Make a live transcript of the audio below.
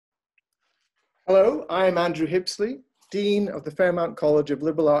Hello, I'm Andrew Hipsley, Dean of the Fairmount College of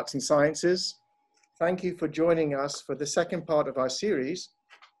Liberal Arts and Sciences. Thank you for joining us for the second part of our series,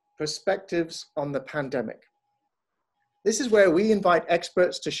 Perspectives on the Pandemic. This is where we invite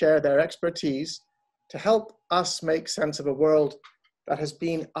experts to share their expertise to help us make sense of a world that has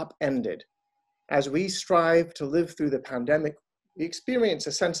been upended. As we strive to live through the pandemic, we experience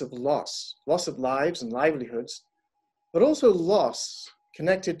a sense of loss of lives and livelihoods, but also loss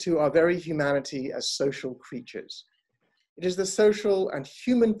connected to our very humanity as social creatures. It is the social and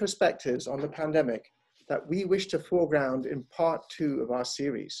human perspectives on the pandemic that we wish to foreground in part 2 of our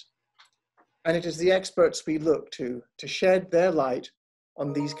series. And it is the experts we look to shed their light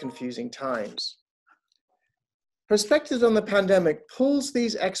on these confusing times. Perspectives on the pandemic pulls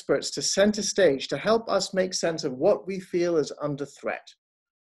these experts to center stage to help us make sense of what we feel is under threat,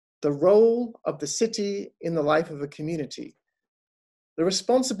 the role of the city in the life of a community, the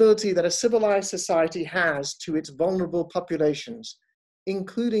responsibility that a civilized society has to its vulnerable populations,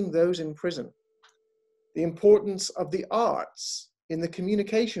 including those in prison, the importance of the arts in the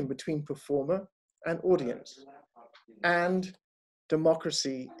communication between performer and audience, and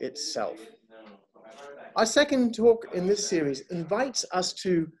democracy itself. Our second talk in this series invites us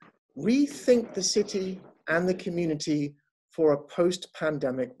to rethink the city and the community for a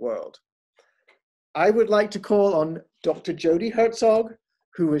post-pandemic world. I would like to call on Dr. Jody Herzog,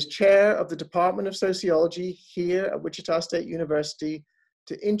 who is chair of the Department of Sociology here at Wichita State University,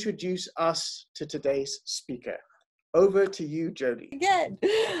 to introduce us to today's speaker. Over to you, Jody. Again,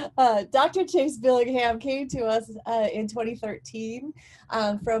 Dr. Chase Billingham came to us in 2013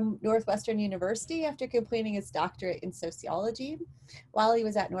 from Northwestern University after completing his doctorate in sociology. While he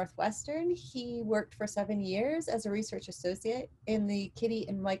was at Northwestern, he worked for 7 years as a research associate in the Kitty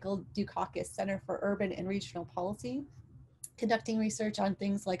and Michael Dukakis Center for Urban and Regional Policy, conducting research on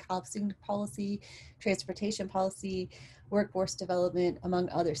things like housing policy, transportation policy, workforce development, among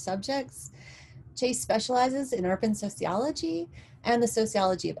other subjects. Chase specializes in urban sociology and the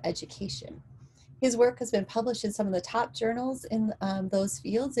sociology of education. His work has been published in some of the top journals in those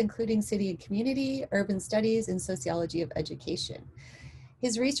fields, including City and Community, Urban Studies, and Sociology of Education.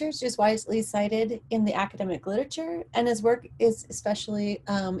 His research is widely cited in the academic literature, and his work is especially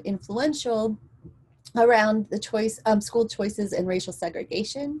influential around the school choices and racial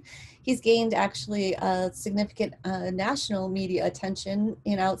segregation. He's gained actually significant national media attention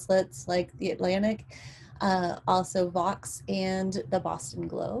in outlets like The Atlantic, also Vox, and the Boston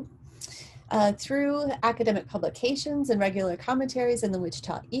Globe. Through academic publications and regular commentaries in the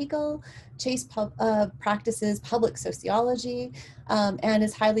Wichita Eagle, Chase practices public sociology and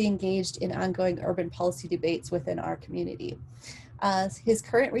is highly engaged in ongoing urban policy debates within our community. His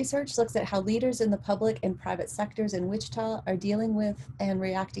current research looks at how leaders in the public and private sectors in Wichita are dealing with and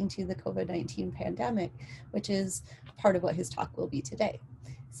reacting to the COVID-19 pandemic, which is part of what his talk will be today.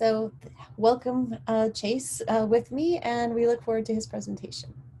 So welcome, Chase, with me, and we look forward to his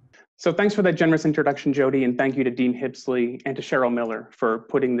presentation. So thanks for that generous introduction, Jody, and thank you to Dean Hipsley and to Cheryl Miller for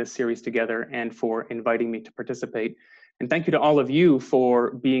putting this series together and for inviting me to participate. And thank you to all of you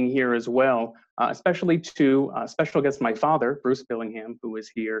for being here as well, especially to special guest, my father, Bruce Billingham, who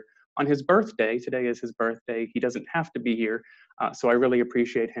is here on his birthday. Today is his birthday. He doesn't have to be here, so I really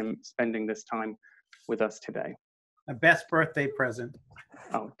appreciate him spending this time with us today. A best birthday present.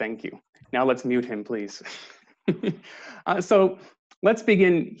 Oh, thank you. Now let's mute him, please. So let's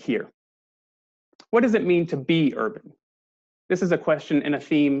begin here. What does it mean to be urban? This is a question and a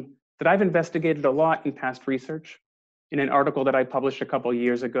theme that I've investigated a lot in past research. In an article that I published a couple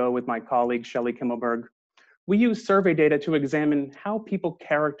years ago with my colleague, Shelley Kimmelberg, we used survey data to examine how people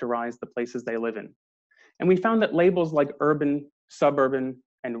characterize the places they live in. And we found that labels like urban, suburban,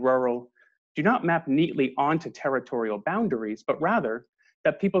 and rural do not map neatly onto territorial boundaries, but rather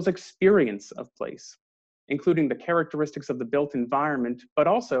that people's experience of place, including the characteristics of the built environment, but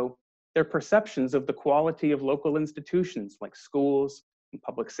also their perceptions of the quality of local institutions like schools and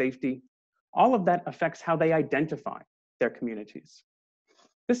public safety, all of that affects how they identify their communities.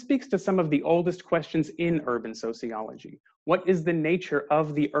 This speaks to some of the oldest questions in urban sociology. What is the nature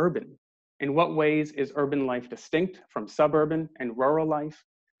of the urban? In what ways is urban life distinct from suburban and rural life?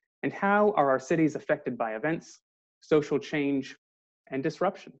 And how are our cities affected by events, social change, and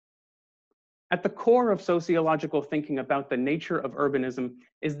disruption? At the core of sociological thinking about the nature of urbanism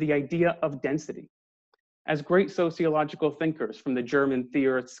is the idea of density. As great sociological thinkers from the German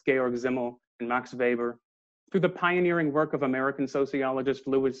theorists Georg Simmel and Max Weber, through the pioneering work of American sociologist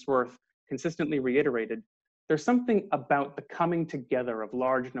Louis Wirth consistently reiterated, there's something about the coming together of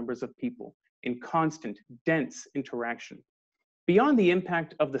large numbers of people in constant, dense interaction beyond the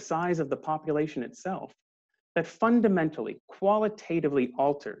impact of the size of the population itself, that fundamentally, qualitatively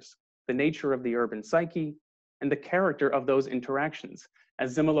alters the nature of the urban psyche and the character of those interactions,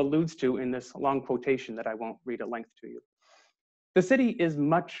 as Zimmel alludes to in this long quotation that I won't read at length to you. The city is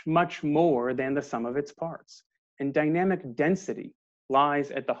much, much more than the sum of its parts, and dynamic density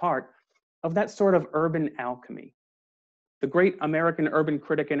lies at the heart of that sort of urban alchemy. The great American urban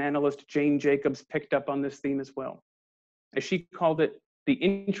critic and analyst Jane Jacobs picked up on this theme as well. As she called it, the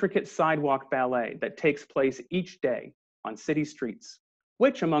intricate sidewalk ballet that takes place each day on city streets,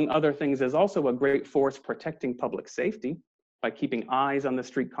 which, among other things, is also a great force protecting public safety by keeping eyes on the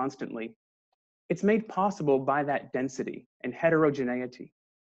street constantly. It's made possible by that density and heterogeneity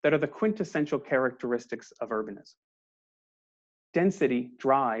that are the quintessential characteristics of urbanism. Density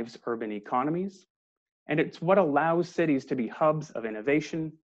drives urban economies, and it's what allows cities to be hubs of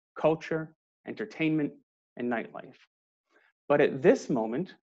innovation, culture, entertainment, and nightlife. But at this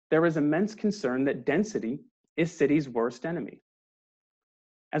moment, there is immense concern that density is cities' worst enemy.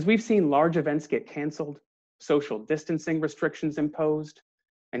 As we've seen large events get canceled, social distancing restrictions imposed,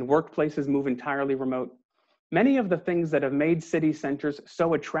 and workplaces move entirely remote, many of the things that have made city centers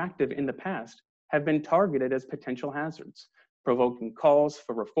so attractive in the past have been targeted as potential hazards, provoking calls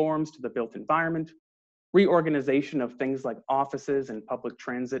for reforms to the built environment, reorganization of things like offices and public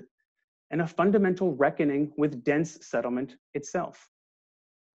transit, and a fundamental reckoning with dense settlement itself.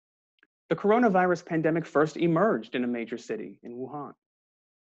 The coronavirus pandemic first emerged in a major city, in Wuhan.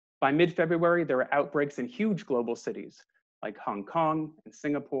 By mid-February, there were outbreaks in huge global cities like Hong Kong and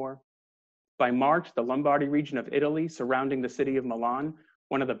Singapore. By March, the Lombardy region of Italy surrounding the city of Milan,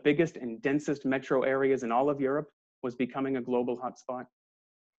 one of the biggest and densest metro areas in all of Europe, was becoming a global hotspot.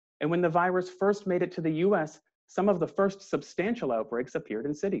 And when the virus first made it to the US, some of the first substantial outbreaks appeared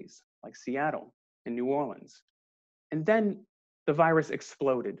in cities like Seattle and New Orleans. And then the virus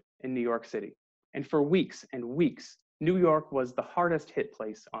exploded in New York City. And for weeks and weeks, New York was the hardest hit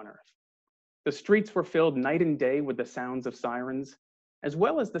place on earth. The streets were filled night and day with the sounds of sirens, as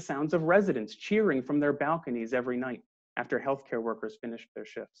well as the sounds of residents cheering from their balconies every night after healthcare workers finished their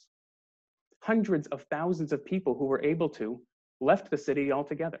shifts. Hundreds of thousands of people who were able to left the city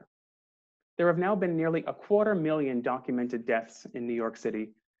altogether. There have now been nearly 250,000 documented deaths in New York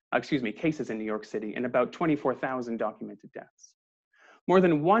City, cases in New York City, and about 24,000 documented deaths. More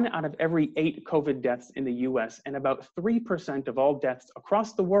than 1 out of every 8 COVID deaths in the US and about 3% of all deaths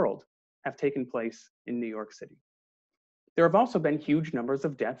across the world have taken place in New York City. There have also been huge numbers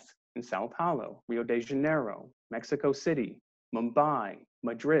of deaths in Sao Paulo, Rio de Janeiro, Mexico City, Mumbai,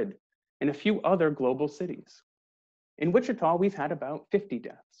 Madrid, and a few other global cities. In Wichita, we've had about 50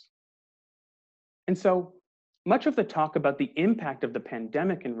 deaths. And so much of the talk about the impact of the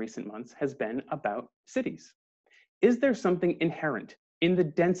pandemic in recent months has been about cities. Is there something inherent in the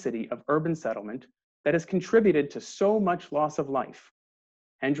density of urban settlement that has contributed to so much loss of life?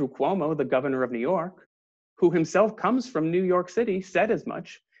 Andrew Cuomo, the governor of New York, who himself comes from New York City, said as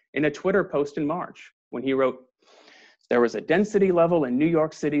much in a Twitter post in March when he wrote, "There is a density level in New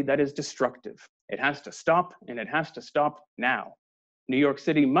York City that is destructive. It has to stop, and it has to stop now. New York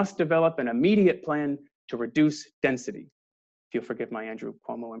City must develop an immediate plan to reduce density." If you'll forgive my Andrew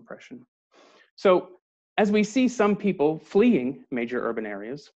Cuomo impression. So as we see some people fleeing major urban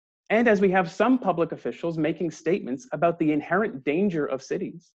areas, and as we have some public officials making statements about the inherent danger of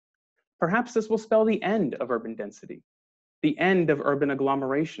cities, perhaps this will spell the end of urban density, the end of urban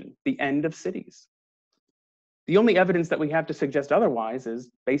agglomeration, the end of cities. The only evidence that we have to suggest otherwise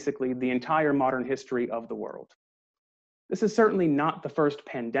is basically the entire modern history of the world. This is certainly not the first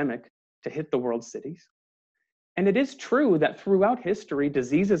pandemic to hit the world's cities. And it is true that throughout history,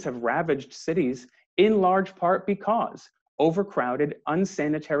 diseases have ravaged cities in large part because overcrowded,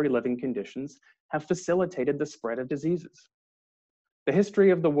 unsanitary living conditions have facilitated the spread of diseases. The history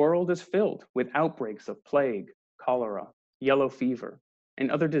of the world is filled with outbreaks of plague, cholera, yellow fever,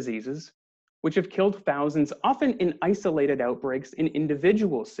 and other diseases, which have killed thousands, often in isolated outbreaks in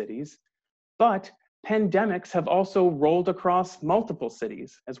individual cities, but pandemics have also rolled across multiple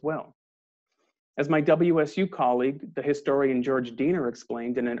cities as well. As my WSU colleague, the historian George Diener,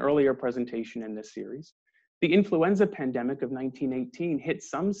 explained in an earlier presentation in this series, the influenza pandemic of 1918 hit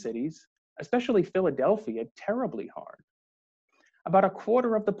some cities, especially Philadelphia, terribly hard. About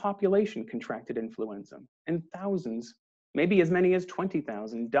 1/4 of the population contracted influenza, and thousands, maybe as many as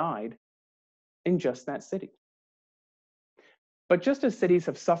 20,000, died in just that city. But just as cities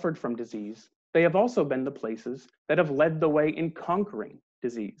have suffered from disease, they have also been the places that have led the way in conquering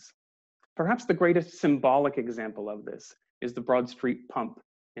disease. Perhaps the greatest symbolic example of this is the Broad Street pump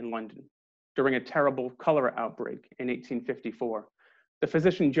in London. during a terrible cholera outbreak in 1854. The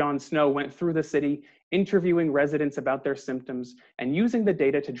physician John Snow went through the city, interviewing residents about their symptoms and using the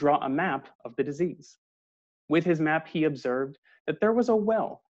data to draw a map of the disease. With his map, he observed that there was a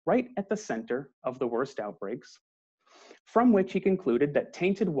well right at the center of the worst outbreaks, from which he concluded that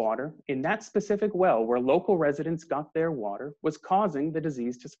tainted water in that specific well where local residents got their water was causing the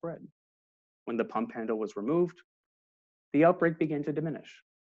disease to spread. When the pump handle was removed, the outbreak began to diminish.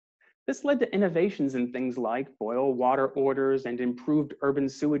 This led to innovations in things like boil water orders and improved urban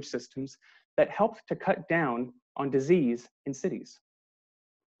sewage systems that helped to cut down on disease in cities.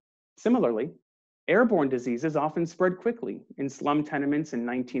 Similarly, airborne diseases often spread quickly in slum tenements in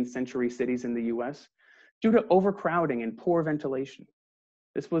 19th century cities in the US due to overcrowding and poor ventilation.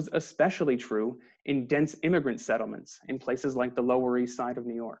 This was especially true in dense immigrant settlements in places like the Lower East Side of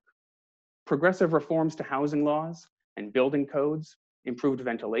New York. Progressive reforms to housing laws and building codes improved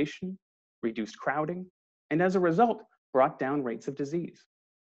ventilation, reduced crowding, and as a result, brought down rates of disease.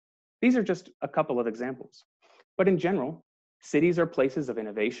 These are just a couple of examples. But in general, cities are places of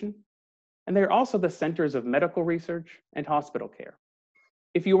innovation, and they're also the centers of medical research and hospital care.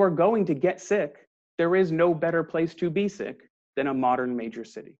 If you are going to get sick, there is no better place to be sick than a modern major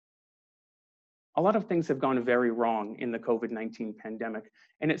city. A lot of things have gone very wrong in the COVID-19 pandemic,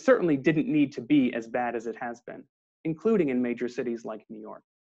 and it certainly didn't need to be as bad as it has been, including in major cities like New York.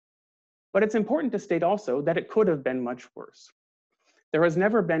 But it's important to state also that it could have been much worse. There has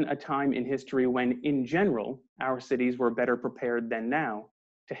never been a time in history when, in general, our cities were better prepared than now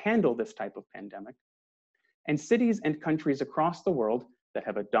to handle this type of pandemic. And cities and countries across the world that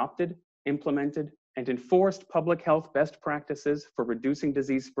have adopted, implemented, and enforced public health best practices for reducing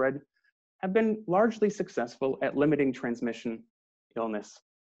disease spread have been largely successful at limiting transmission, illness,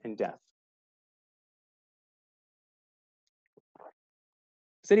 and death.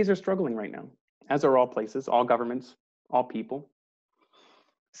 Cities are struggling right now, as are all places, all governments, all people.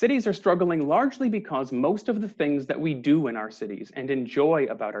 Cities are struggling largely because most of the things that we do in our cities and enjoy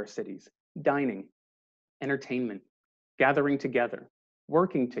about our cities, dining, entertainment, gathering together,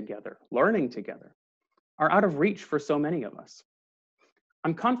 working together, learning together, are out of reach for so many of us.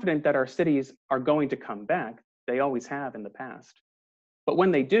 I'm confident that our cities are going to come back. They always have in the past. But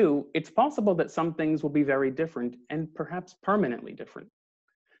when they do, it's possible that some things will be very different and perhaps permanently different.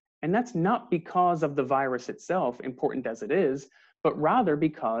 And that's not because of the virus itself, important as it is, but rather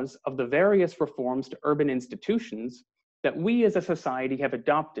because of the various reforms to urban institutions that we as a society have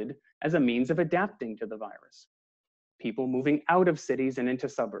adopted as a means of adapting to the virus. People moving out of cities and into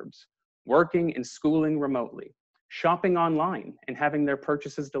suburbs, working and schooling remotely, shopping online and having their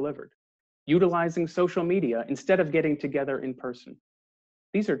purchases delivered, utilizing social media instead of getting together in person.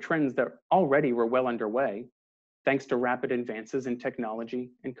 These are trends that already were well underway, thanks to rapid advances in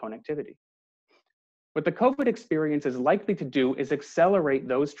technology and connectivity. What the COVID experience is likely to do is accelerate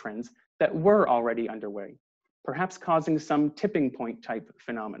those trends that were already underway, perhaps causing some tipping point type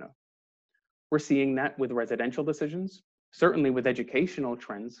phenomena. We're seeing that with residential decisions, certainly with educational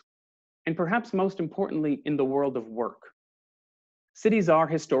trends, and perhaps most importantly in the world of work. Cities are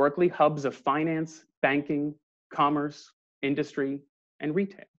historically hubs of finance, banking, commerce, industry, and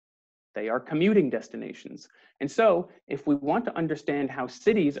retail. They are commuting destinations. And so, if we want to understand how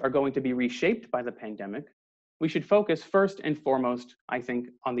cities are going to be reshaped by the pandemic, we should focus first and foremost, I think,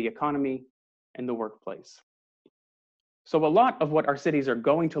 on the economy and the workplace. So a lot of what our cities are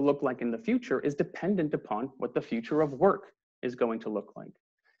going to look like in the future is dependent upon what the future of work is going to look like.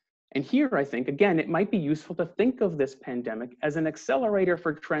 And here, I think, again, it might be useful to think of this pandemic as an accelerator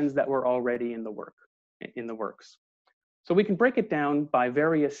for trends that were already in the works. So we can break it down by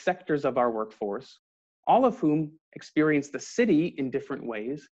various sectors of our workforce, all of whom experience the city in different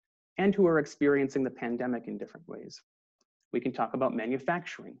ways and who are experiencing the pandemic in different ways. We can talk about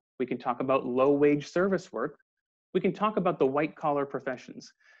manufacturing. We can talk about low-wage service work. We can talk about the white-collar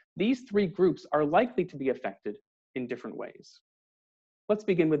professions. These three groups are likely to be affected in different ways. Let's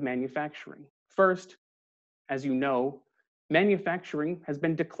begin with manufacturing. First, as you know, manufacturing has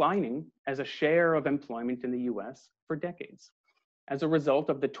been declining as a share of employment in the US for decades, as a result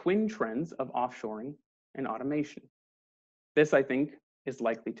of the twin trends of offshoring and automation. This, I think, is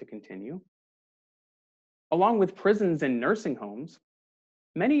likely to continue. Along with prisons and nursing homes,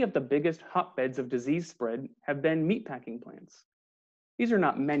 many of the biggest hotbeds of disease spread have been meatpacking plants. These are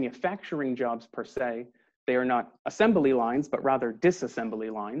not manufacturing jobs per se. They are not assembly lines, but rather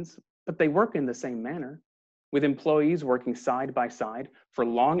disassembly lines, but they work in the same manner, with employees working side by side for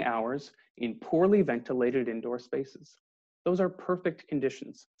long hours in poorly ventilated indoor spaces. Those are perfect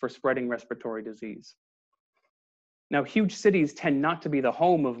conditions for spreading respiratory disease. Now, huge cities tend not to be the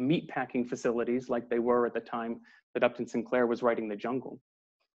home of meatpacking facilities like they were at the time that Upton Sinclair was writing The Jungle.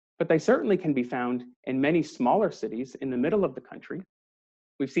 But they certainly can be found in many smaller cities in the middle of the country.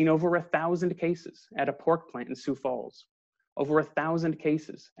 We've seen over 1,000 cases at a pork plant in Sioux Falls, over 1,000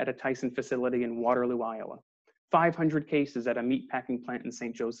 cases at a Tyson facility in Waterloo, Iowa, 500 cases at a meatpacking plant in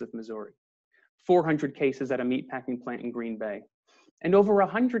St. Joseph, Missouri, 400 cases at a meatpacking plant in Green Bay, and over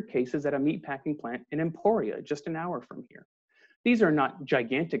 100 cases at a meatpacking plant in Emporia, just an hour from here. These are not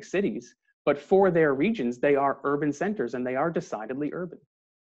gigantic cities, but for their regions, they are urban centers, and they are decidedly urban.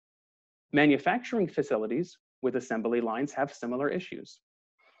 Manufacturing facilities with assembly lines have similar issues.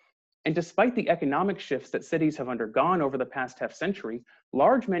 And despite the economic shifts that cities have undergone over the past half century,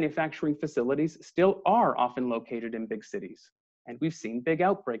 large manufacturing facilities still are often located in big cities, and we've seen big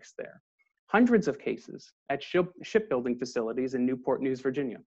outbreaks there. Hundreds of cases at shipbuilding facilities in Newport News,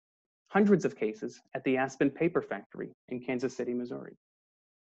 Virginia. Hundreds of cases at the Aspen Paper Factory in Kansas City, Missouri.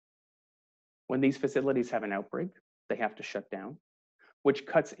 When these facilities have an outbreak, they have to shut down, which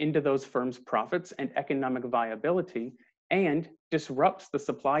cuts into those firms' profits and economic viability and disrupts the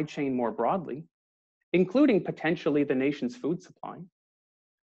supply chain more broadly, including potentially the nation's food supply.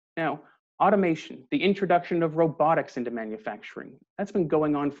 Now, automation, the introduction of robotics into manufacturing, that's been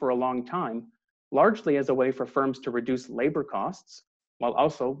going on for a long time, largely as a way for firms to reduce labor costs, while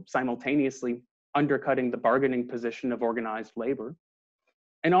also simultaneously undercutting the bargaining position of organized labor,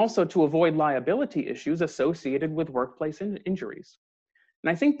 and also to avoid liability issues associated with workplace injuries. And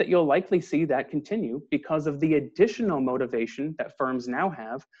I think that you'll likely see that continue because of the additional motivation that firms now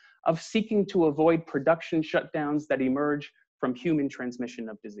have of seeking to avoid production shutdowns that emerge from human transmission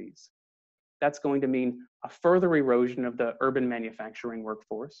of disease. That's going to mean a further erosion of the urban manufacturing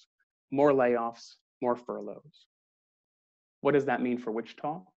workforce, more layoffs, more furloughs. What does that mean for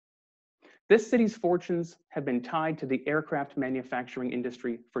Wichita? This city's fortunes have been tied to the aircraft manufacturing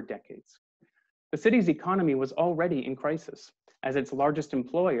industry for decades. The city's economy was already in crisis, as its largest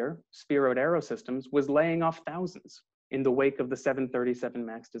employer, Spirit Aerosystems, was laying off thousands in the wake of the 737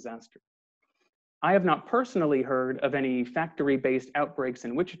 MAX disaster. I have not personally heard of any factory-based outbreaks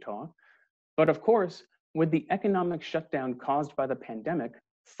in Wichita, but of course, with the economic shutdown caused by the pandemic,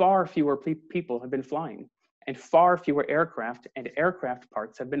 far fewer people have been flying, and far fewer aircraft and aircraft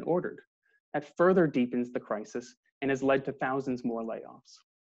parts have been ordered. That further deepens the crisis and has led to thousands more layoffs.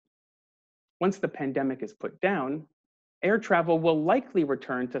 Once the pandemic is put down, air travel will likely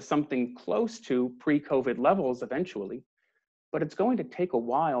return to something close to pre-COVID levels eventually, but it's going to take a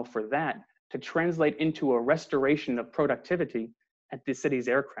while for that to translate into a restoration of productivity at the city's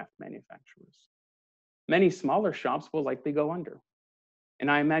aircraft manufacturers. Many smaller shops will likely go under.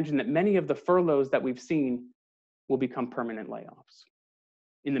 And I imagine that many of the furloughs that we've seen will become permanent layoffs.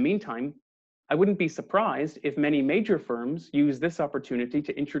 In the meantime, I wouldn't be surprised if many major firms use this opportunity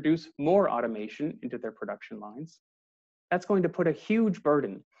to introduce more automation into their production lines. That's going to put a huge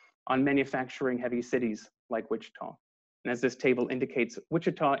burden on manufacturing heavy cities like Wichita. And as this table indicates,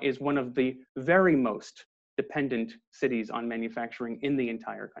 Wichita is one of the very most dependent cities on manufacturing in the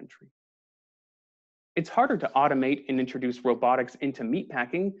entire country. It's harder to automate and introduce robotics into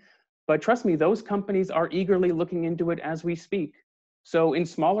meatpacking, but trust me, those companies are eagerly looking into it as we speak. So in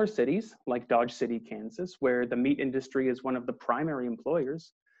smaller cities like Dodge City, Kansas, where the meat industry is one of the primary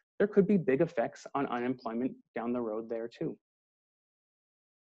employers, there could be big effects on unemployment down the road there too.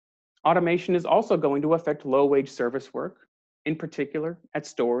 Automation is also going to affect low-wage service work, in particular at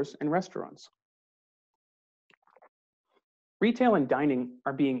stores and restaurants. Retail and dining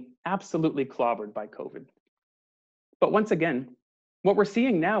are being absolutely clobbered by COVID. But once again, what we're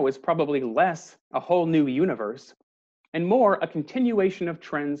seeing now is probably less a whole new universe and more a continuation of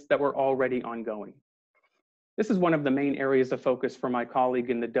trends that were already ongoing. This is one of the main areas of focus for my colleague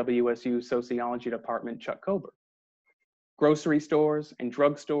in the WSU Sociology Department, Chuck Kober. Grocery stores and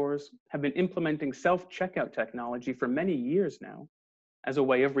drugstores have been implementing self-checkout technology for many years now as a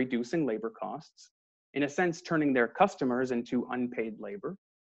way of reducing labor costs, in a sense turning their customers into unpaid labor.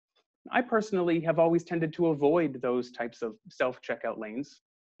 I personally have always tended to avoid those types of self-checkout lanes,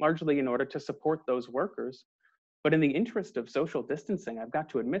 largely in order to support those workers. But in the interest of social distancing, I've got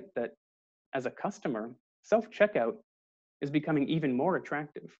to admit that as a customer, self-checkout is becoming even more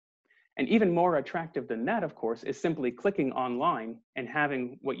attractive. And even more attractive than that, of course, is simply clicking online and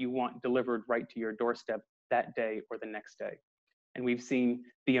having what you want delivered right to your doorstep that day or the next day. And we've seen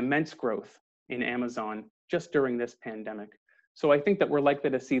the immense growth in Amazon just during this pandemic. So I think that we're likely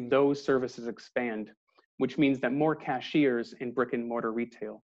to see those services expand, which means that more cashiers in brick and mortar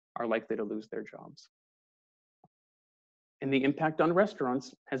retail are likely to lose their jobs. And the impact on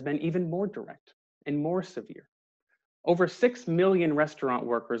restaurants has been even more direct and more severe. Over 6 million restaurant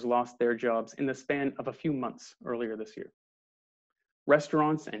workers lost their jobs in the span of a few months earlier this year.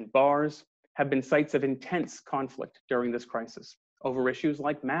 Restaurants and bars have been sites of intense conflict during this crisis over issues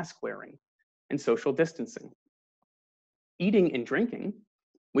like mask wearing and social distancing. Eating and drinking,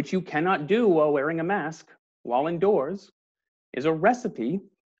 which you cannot do while wearing a mask while indoors, is a recipe,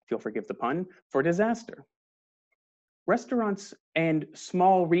 if you'll forgive the pun, for disaster. Restaurants and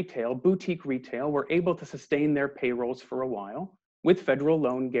small retail, boutique retail, were able to sustain their payrolls for a while with federal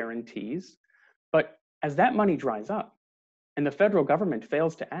loan guarantees. But as that money dries up and the federal government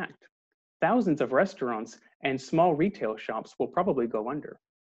fails to act, thousands of restaurants and small retail shops will probably go under.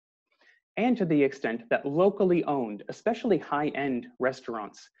 And to the extent that locally owned, especially high-end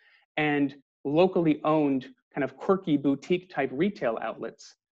restaurants and locally owned kind of quirky boutique type retail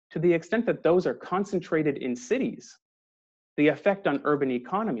outlets, to the extent that those are concentrated in cities, the effect on urban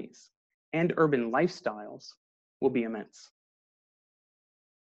economies and urban lifestyles will be immense.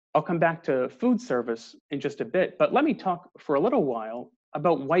 I'll come back to food service in just a bit, but let me talk for a little while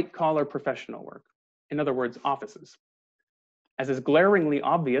about white-collar professional work, in other words, offices. As is glaringly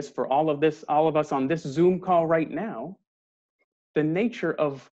obvious for all of us on this Zoom call right now, the nature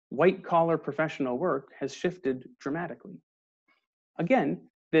of white-collar professional work has shifted dramatically. Again,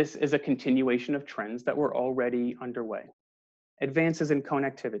 this is a continuation of trends that were already underway. Advances in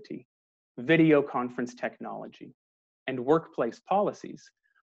connectivity, video conference technology, and workplace policies,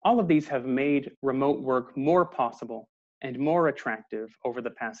 all of these have made remote work more possible and more attractive over the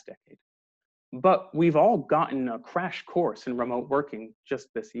past decade. But we've all gotten a crash course in remote working just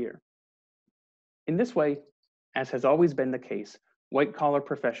this year. In this way, as has always been the case, white-collar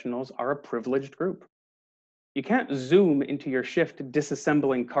professionals are a privileged group. You can't Zoom into your shift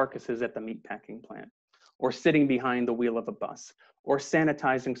disassembling carcasses at the meatpacking plant, or sitting behind the wheel of a bus, or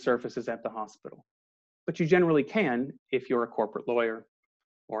sanitizing surfaces at the hospital. But you generally can if you're a corporate lawyer,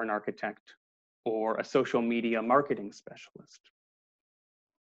 or an architect, or a social media marketing specialist.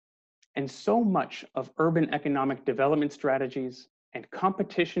 And so much of urban economic development strategies and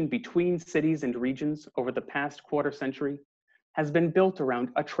competition between cities and regions over the past quarter century has been built around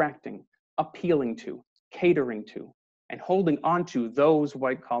attracting, appealing to, catering to, and holding on to those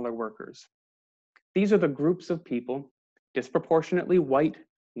white-collar workers. These are the groups of people, disproportionately white,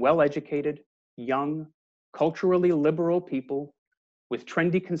 well-educated, young, culturally liberal people with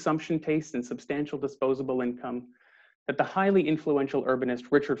trendy consumption tastes and substantial disposable income that the highly influential urbanist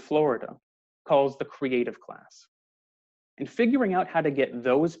Richard Florida calls the creative class. And figuring out how to get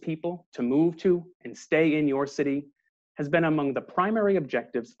those people to move to and stay in your city has been among the primary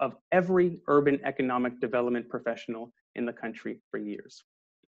objectives of every urban economic development professional in the country for years.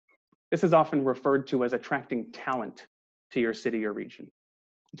 This is often referred to as attracting talent to your city or region.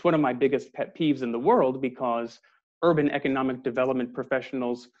 It's one of my biggest pet peeves in the world because urban economic development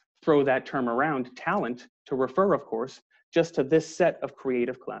professionals throw that term around, talent, to refer, of course, just to this set of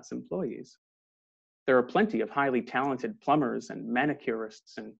creative class employees. There are plenty of highly talented plumbers and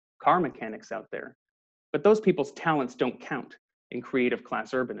manicurists and car mechanics out there, but those people's talents don't count in creative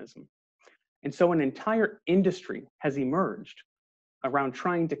class urbanism. And so an entire industry has emerged around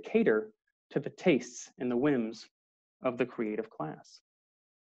trying to cater to the tastes and the whims of the creative class.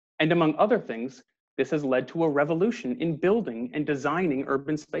 And among other things, this has led to a revolution in building and designing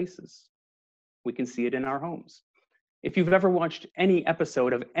urban spaces. We can see it in our homes. If you've ever watched any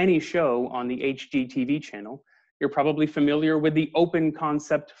episode of any show on the HGTV channel, you're probably familiar with the open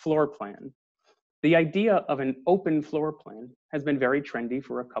concept floor plan. The idea of an open floor plan has been very trendy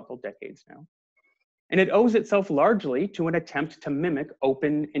for a couple decades now. And it owes itself largely to an attempt to mimic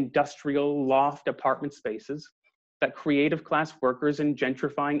open industrial loft apartment spaces that creative class workers in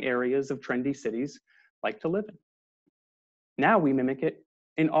gentrifying areas of trendy cities like to live in. Now we mimic it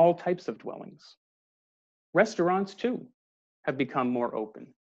in all types of dwellings. Restaurants, too, have become more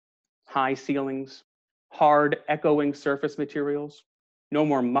open. High ceilings, hard, echoing surface materials, no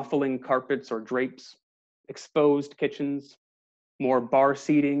more muffling carpets or drapes, exposed kitchens, more bar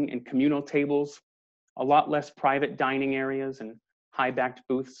seating and communal tables, a lot less private dining areas and high-backed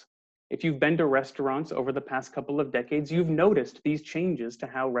booths. If you've been to restaurants over the past couple of decades, you've noticed these changes to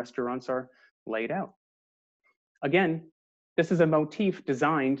how restaurants are laid out. Again, this is a motif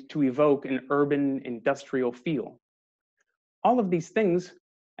designed to evoke an urban industrial feel. All of these things,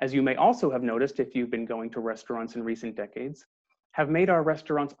 as you may also have noticed if you've been going to restaurants in recent decades, have made our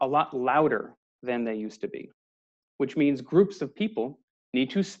restaurants a lot louder than they used to be, which means groups of people need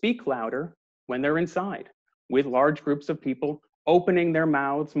to speak louder when they're inside, with large groups of people opening their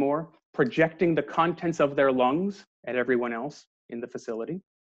mouths more, projecting the contents of their lungs at everyone else in the facility.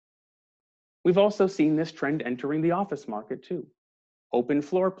 We've also seen this trend entering the office market too. Open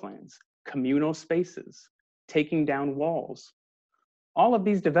floor plans, communal spaces, taking down walls. All of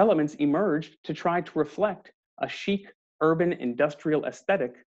these developments emerged to try to reflect a chic urban industrial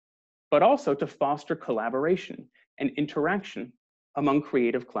aesthetic, but also to foster collaboration and interaction among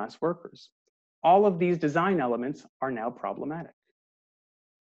creative class workers. All of these design elements are now problematic.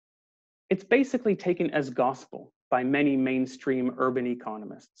 It's basically taken as gospel by many mainstream urban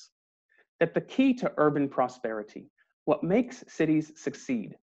economists that the key to urban prosperity, what makes cities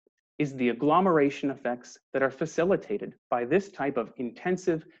succeed, is the agglomeration effects that are facilitated by this type of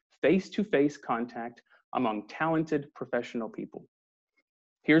intensive face-to-face contact among talented professional people.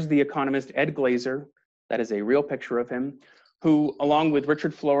 Here's the economist Ed Glazer, that is a real picture of him, who, along with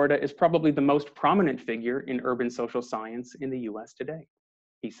Richard Florida, is probably the most prominent figure in urban social science in the US today.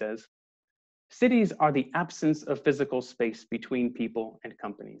 He says, cities are the absence of physical space between people and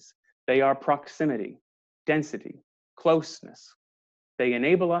companies. They are proximity, density, closeness. They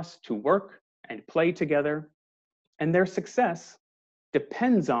enable us to work and play together, and their success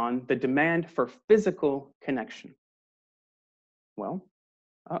depends on the demand for physical connection. Well,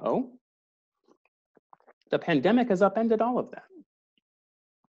 the pandemic has upended all of that.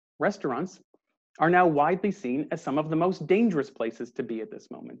 Restaurants are now widely seen as some of the most dangerous places to be at this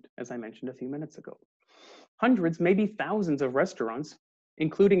moment, as I mentioned a few minutes ago. Hundreds, maybe thousands of restaurants,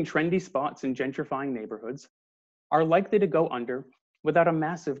 including trendy spots in gentrifying neighborhoods, are likely to go under without a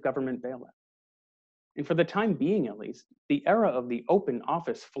massive government bailout. And for the time being, at least, the era of the open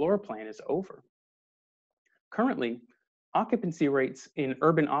office floor plan is over. Currently, occupancy rates in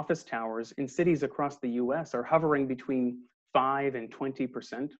urban office towers in cities across the US are hovering between 5 and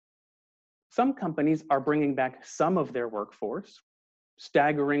 20%. Some companies are bringing back some of their workforce,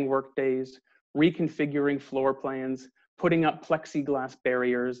 staggering workdays, reconfiguring floor plans, putting up plexiglass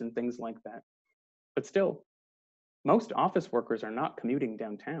barriers and things like that. But still, most office workers are not commuting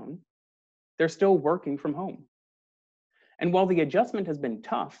downtown. They're still working from home. And while the adjustment has been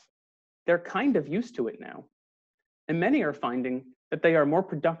tough, they're kind of used to it now. And many are finding that they are more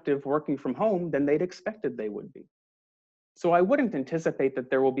productive working from home than they'd expected they would be. So I wouldn't anticipate that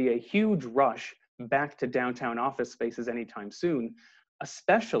there will be a huge rush back to downtown office spaces anytime soon,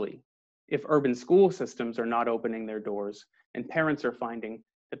 especially if urban school systems are not opening their doors and parents are finding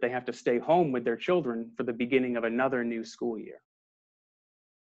that they have to stay home with their children for the beginning of another new school year.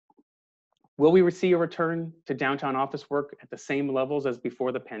 Will we see a return to downtown office work at the same levels as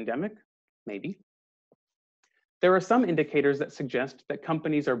before the pandemic? Maybe. There are some indicators that suggest that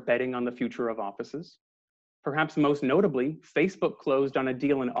companies are betting on the future of offices. Perhaps most notably, Facebook closed on a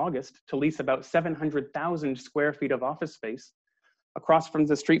deal in August to lease about 700,000 square feet of office space across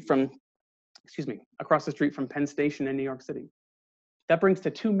the street from Penn Station in New York City. That brings to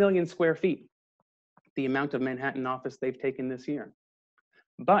 2 million square feet, the amount of Manhattan office they've taken this year.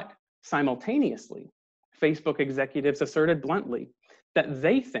 But simultaneously, Facebook executives asserted bluntly that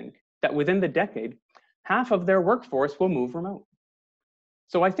they think that within the decade, half of their workforce will move remote.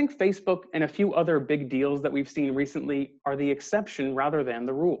 So I think Facebook and a few other big deals that we've seen recently are the exception rather than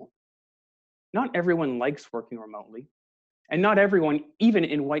the rule. Not everyone likes working remotely, and not everyone, even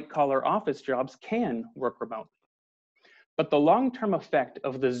in white-collar office jobs, can work remotely. But the long-term effect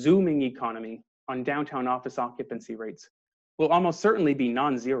of the Zooming economy on downtown office occupancy rates will almost certainly be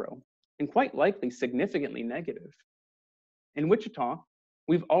non-zero, and quite likely significantly negative. In Wichita,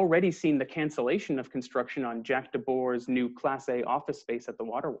 we've already seen the cancellation of construction on Jack DeBoer's new Class A office space at the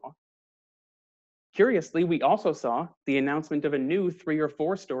Waterwalk. Curiously, we also saw the announcement of a new 3-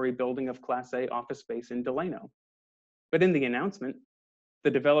 or 4-story building of Class A office space in Delano. But in the announcement,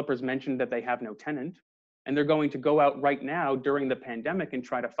 the developers mentioned that they have no tenant, and they're going to go out right now during the pandemic and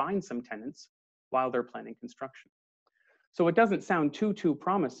try to find some tenants while they're planning construction. So it doesn't sound too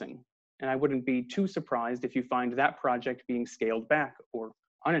promising, and I wouldn't be too surprised if you find that project being scaled back or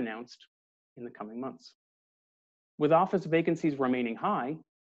unannounced in the coming months. With office vacancies remaining high,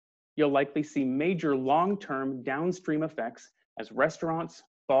 you'll likely see major long-term downstream effects as restaurants,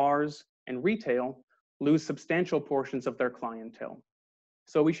 bars, and retail lose substantial portions of their clientele.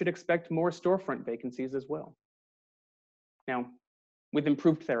 So we should expect more storefront vacancies as well. Now, with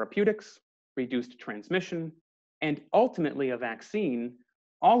improved therapeutics, reduced transmission, and ultimately a vaccine,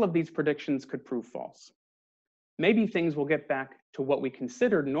 all of these predictions could prove false. Maybe things will get back to what we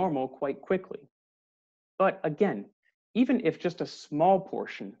considered normal quite quickly. But again, even if just a small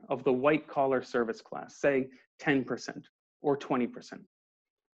portion of the white-collar service class, say 10% or 20%,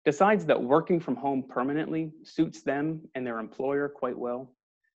 decides that working from home permanently suits them and their employer quite well,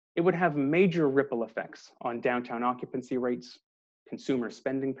 it would have major ripple effects on downtown occupancy rates, consumer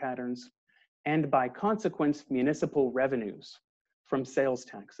spending patterns, and by consequence, municipal revenues from sales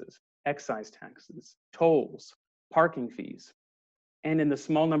taxes, excise taxes, tolls, parking fees, and in the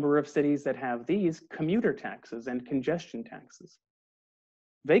small number of cities that have these, commuter taxes and congestion taxes.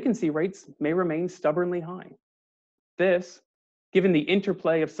 Vacancy rates may remain stubbornly high. This, given the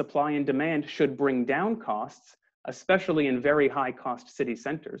interplay of supply and demand, should bring down costs, especially in very high-cost city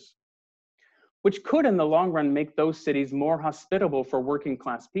centers, which could in the long run make those cities more hospitable for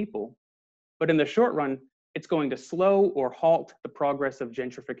working-class people. But in the short run, it's going to slow or halt the progress of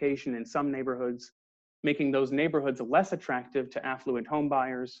gentrification in some neighborhoods, making those neighborhoods less attractive to affluent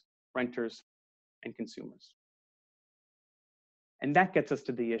homebuyers, renters, and consumers. And that gets us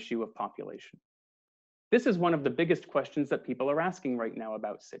to the issue of population. This is one of the biggest questions that people are asking right now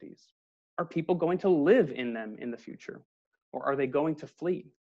about cities. Are people going to live in them in the future, or are they going to flee?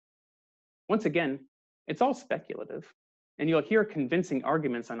 Once again, it's all speculative, and you'll hear convincing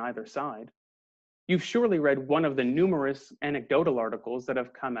arguments on either side. You've surely read one of the numerous anecdotal articles that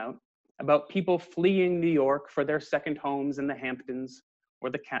have come out about people fleeing New York for their second homes in the Hamptons or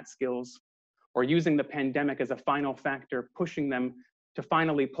the Catskills, or using the pandemic as a final factor, pushing them to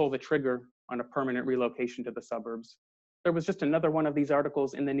finally pull the trigger on a permanent relocation to the suburbs. There was just another one of these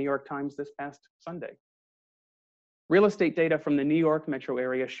articles in the New York Times this past Sunday. Real estate data from the New York metro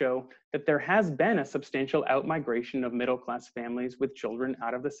area show that there has been a substantial outmigration of middle-class families with children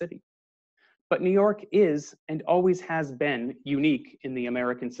out of the city. But New York is, and always has been, unique in the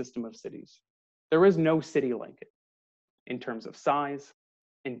American system of cities. There is no city like it in terms of size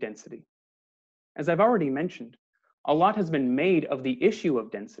and density. As I've already mentioned, a lot has been made of the issue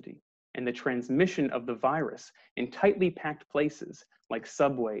of density and the transmission of the virus in tightly packed places like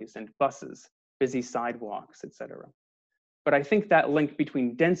subways and buses, busy sidewalks, etc. But I think that link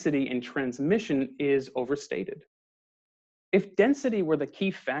between density and transmission is overstated. If density were the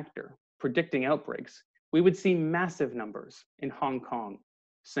key factor predicting outbreaks, we would see massive numbers in Hong Kong,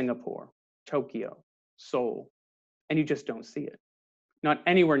 Singapore, Tokyo, Seoul, and you just don't see it. Not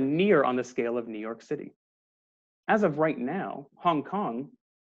anywhere near on the scale of New York City. As of right now, Hong Kong,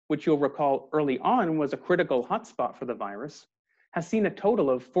 which you'll recall early on was a critical hotspot for the virus, has seen a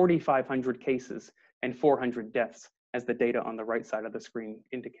total of 4,500 cases and 400 deaths, as the data on the right side of the screen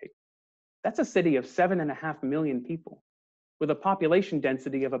indicate. That's a city of 7.5 million people, with a population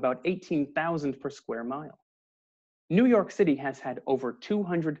density of about 18,000 per square mile. New York City has had over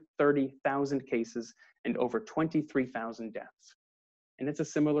 230,000 cases and over 23,000 deaths. And it's a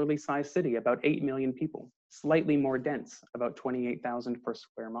similarly sized city, about 8 million people, slightly more dense, about 28,000 per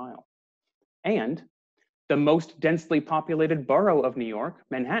square mile. And the most densely populated borough of New York,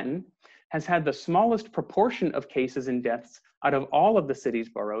 Manhattan, has had the smallest proportion of cases and deaths out of all of the city's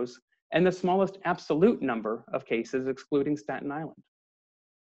boroughs, and the smallest absolute number of cases excluding Staten Island.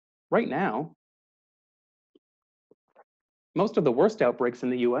 Right now, most of the worst outbreaks in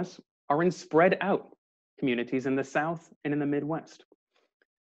the US are in spread out communities in the South and in the Midwest.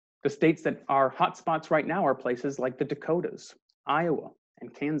 The states that are hotspots right now are places like the Dakotas, Iowa,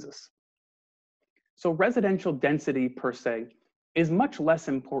 and Kansas. So residential density per se is much less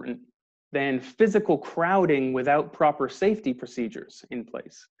important than physical crowding without proper safety procedures in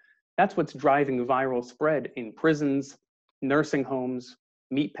place. That's what's driving viral spread in prisons, nursing homes,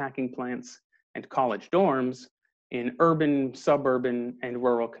 meatpacking plants, and college dorms in urban, suburban, and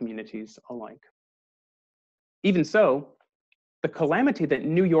rural communities alike. Even so, the calamity that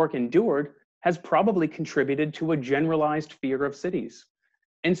New York endured has probably contributed to a generalized fear of cities.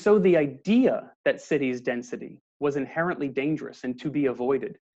 And so the idea that cities' density was inherently dangerous and to be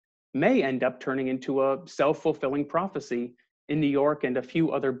avoided may end up turning into a self-fulfilling prophecy in New York and a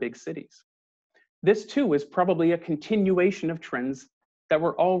few other big cities. This too is probably a continuation of trends that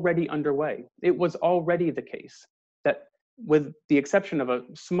were already underway. It was already the case that, with the exception of a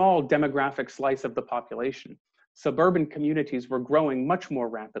small demographic slice of the population, suburban communities were growing much more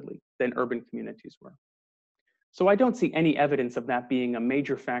rapidly than urban communities were. So I don't see any evidence of that being a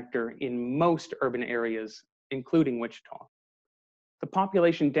major factor in most urban areas, including Wichita. The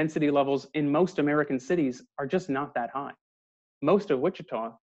population density levels in most American cities are just not that high. Most of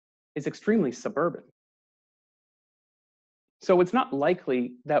Wichita is extremely suburban. So it's not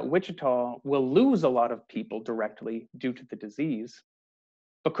likely that Wichita will lose a lot of people directly due to the disease,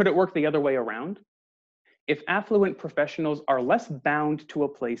 but could it work the other way around? If affluent professionals are less bound to a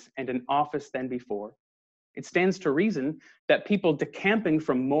place and an office than before, it stands to reason that people decamping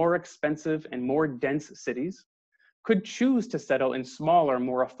from more expensive and more dense cities could choose to settle in smaller,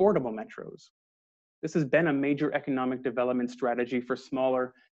 more affordable metros. This has been a major economic development strategy for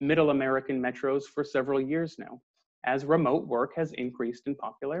smaller, middle American metros for several years now, as remote work has increased in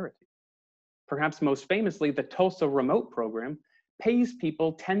popularity. Perhaps most famously, the Tulsa Remote Program pays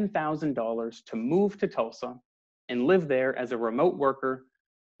people $10,000 to move to Tulsa and live there as a remote worker,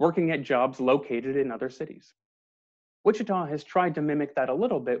 working at jobs located in other cities. Wichita has tried to mimic that a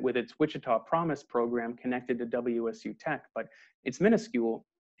little bit with its Wichita Promise program connected to WSU Tech, but it's minuscule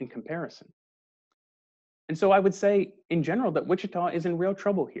in comparison. And so I would say, in general, that Wichita is in real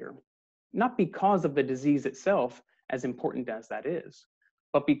trouble here, not because of the disease itself, as important as that is,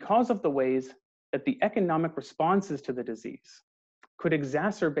 but because of the ways that the economic responses to the disease could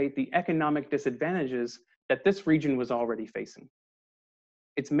exacerbate the economic disadvantages that this region was already facing.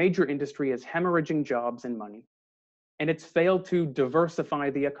 Its major industry is hemorrhaging jobs and money, and it's failed to diversify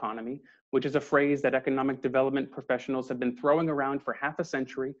the economy, which is a phrase that economic development professionals have been throwing around for half a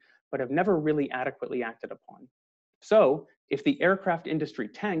century, but have never really adequately acted upon. So if the aircraft industry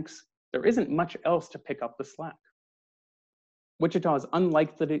tanks, there isn't much else to pick up the slack. Wichita is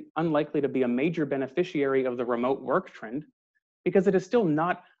unlikely to be a major beneficiary of the remote work trend because it is still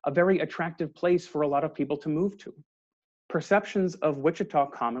not a very attractive place for a lot of people to move to. Perceptions of Wichita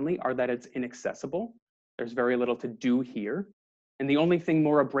commonly are that it's inaccessible, there's very little to do here, and the only thing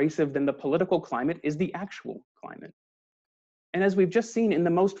more abrasive than the political climate is the actual climate. And as we've just seen in the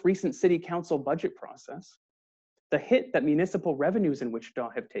most recent city council budget process, the hit that municipal revenues in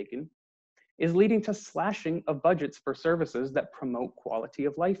Wichita have taken is leading to slashing of budgets for services that promote quality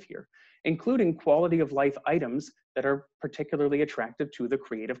of life here, including quality of life items that are particularly attractive to the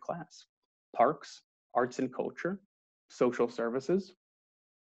creative class: parks, arts and culture, social services.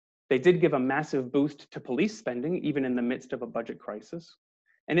 They did give a massive boost to police spending, even in the midst of a budget crisis.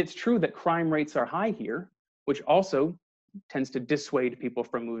 And it's true that crime rates are high here, which also tends to dissuade people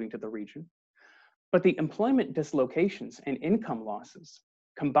from moving to the region. But the employment dislocations and income losses,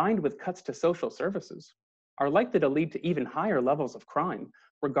 combined with cuts to social services, are likely to lead to even higher levels of crime,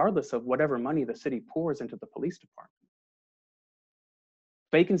 regardless of whatever money the city pours into the police department.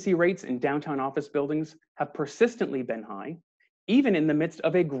 Vacancy rates in downtown office buildings have persistently been high, even in the midst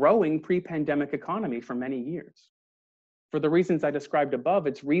of a growing pre-pandemic economy for many years. For the reasons I described above,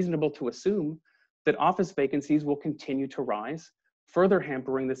 it's reasonable to assume that office vacancies will continue to rise, further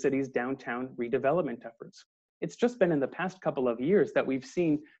hampering the city's downtown redevelopment efforts. It's just been in the past couple of years that we've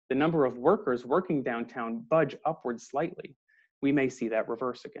seen the number of workers working downtown budge upwards slightly. We may see that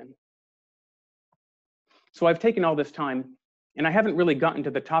reverse again. So I've taken all this time, and I haven't really gotten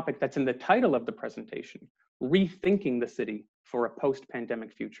to the topic that's in the title of the presentation: rethinking the city for a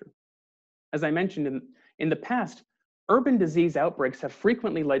post-pandemic future. As I mentioned, in the past, urban disease outbreaks have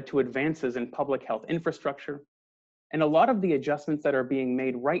frequently led to advances in public health infrastructure, and a lot of the adjustments that are being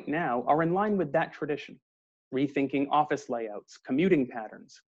made right now are in line with that tradition: rethinking office layouts, commuting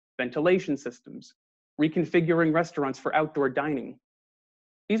patterns, ventilation systems, reconfiguring restaurants for outdoor dining.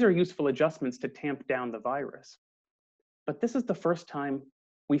 These are useful adjustments to tamp down the virus. But this is the first time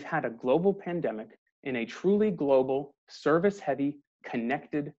we've had a global pandemic in a truly global, service-heavy,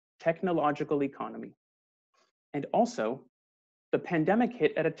 connected, technological economy. And also, the pandemic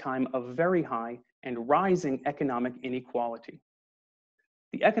hit at a time of very high and rising economic inequality.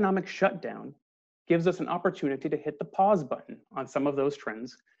 The economic shutdown gives us an opportunity to hit the pause button on some of those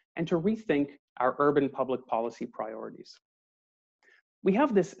trends and to rethink our urban public policy priorities. We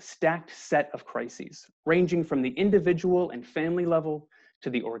have this stacked set of crises, ranging from the individual and family level to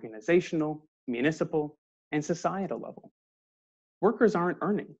the organizational, municipal, and societal level. Workers aren't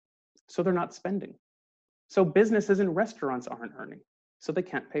earning, so they're not spending. So businesses and restaurants aren't earning, so they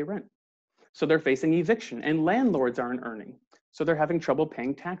can't pay rent. So they're facing eviction, and landlords aren't earning, so they're having trouble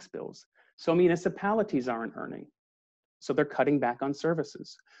paying tax bills. So municipalities aren't earning, so they're cutting back on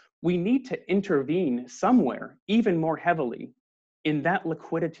services. We need to intervene somewhere even more heavily in that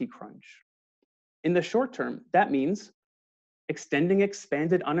liquidity crunch. In the short term, that means extending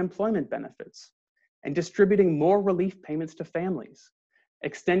expanded unemployment benefits and distributing more relief payments to families,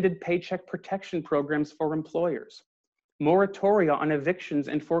 extended paycheck protection programs for employers, moratoria on evictions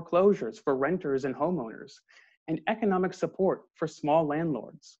and foreclosures for renters and homeowners, and economic support for small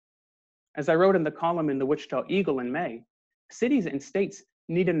landlords. As I wrote in the column in the Wichita Eagle in May, cities and states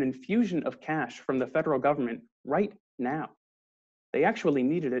need an infusion of cash from the federal government right now. They actually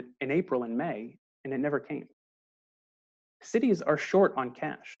needed it in April and May, and it never came. Cities are short on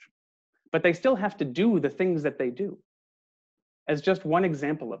cash, but they still have to do the things that they do. As just one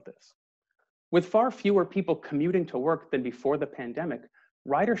example of this, with far fewer people commuting to work than before the pandemic,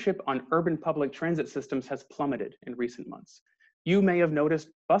 ridership on urban public transit systems has plummeted in recent months. You may have noticed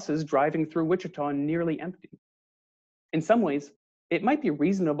buses driving through Wichita nearly empty. In some ways, it might be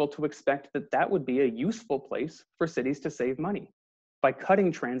reasonable to expect that that would be a useful place for cities to save money. by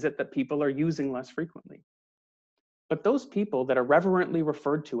cutting transit that people are using less frequently. But those people that are reverently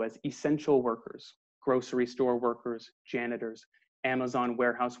referred to as essential workers, grocery store workers, janitors, Amazon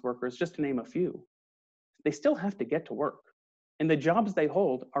warehouse workers, just to name a few, they still have to get to work. And the jobs they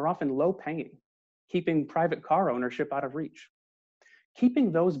hold are often low paying, keeping private car ownership out of reach.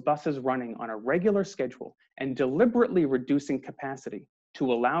 Keeping those buses running on a regular schedule and deliberately reducing capacity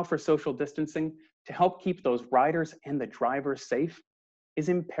to allow for social distancing to help keep those riders and the drivers safe is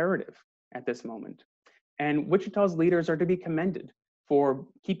imperative at this moment. And Wichita's leaders are to be commended for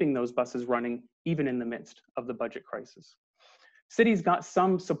keeping those buses running even in the midst of the budget crisis. Cities got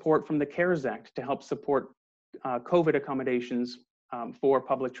some support from the CARES Act to help support COVID accommodations for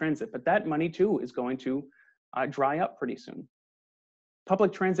public transit, but that money too is going to dry up pretty soon.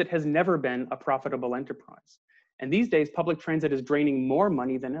 Public transit has never been a profitable enterprise, and these days public transit is draining more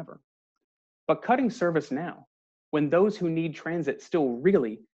money than ever. But cutting service now, when those who need transit still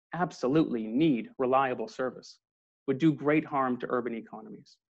really, absolutely need reliable service, would do great harm to urban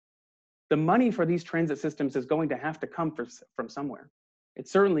economies. The money for these transit systems is going to have to come from somewhere. It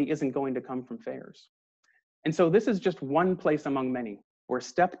certainly isn't going to come from fares. And so this is just one place among many where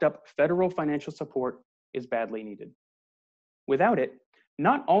stepped up federal financial support is badly needed. Without it,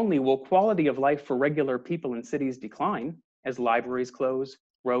 not only will quality of life for regular people in cities decline as libraries close,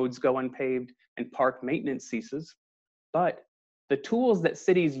 roads go unpaved, and park maintenance ceases, but the tools that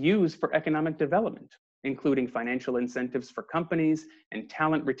cities use for economic development, including financial incentives for companies and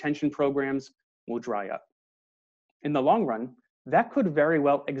talent retention programs, will dry up. In the long run, that could very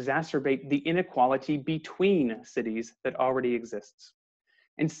well exacerbate the inequality between cities that already exists.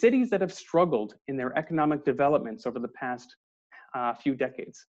 And cities that have struggled in their economic developments over the past few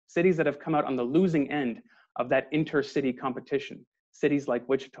decades, cities that have come out on the losing end of that intercity competition, cities like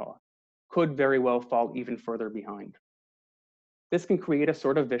Wichita, could very well fall even further behind. This can create a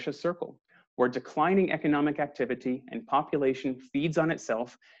sort of vicious circle where declining economic activity and population feeds on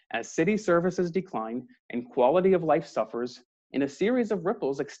itself as city services decline and quality of life suffers in a series of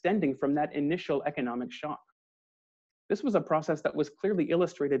ripples extending from that initial economic shock. This was a process that was clearly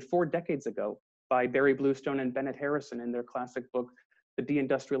illustrated 4 decades ago by Barry Bluestone and Bennett Harrison in their classic book, The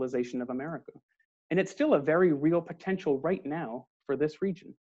Deindustrialization of America. And it's still a very real potential right now for this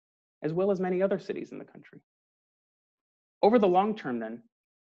region, as well as many other cities in the country. Over the long term then,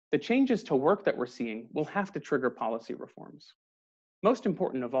 the changes to work that we're seeing will have to trigger policy reforms. Most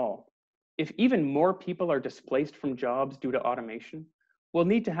important of all, if even more people are displaced from jobs due to automation, we'll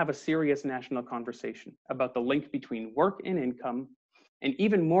need to have a serious national conversation about the link between work and income, and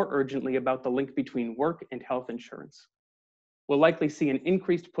even more urgently about the link between work and health insurance. We'll likely see an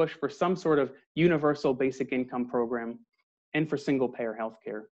increased push for some sort of universal basic income program and for single-payer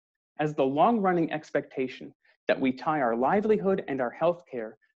healthcare, as the long-running expectation that we tie our livelihood and our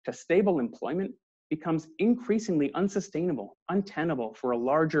healthcare to stable employment becomes increasingly unsustainable, untenable for a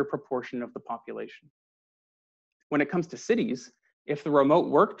larger proportion of the population. When it comes to cities, if the remote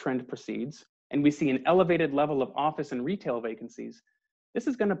work trend proceeds and we see an elevated level of office and retail vacancies, this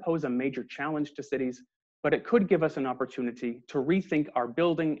is going to pose a major challenge to cities, but it could give us an opportunity to rethink our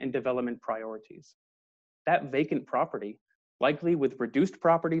building and development priorities. That vacant property, likely with reduced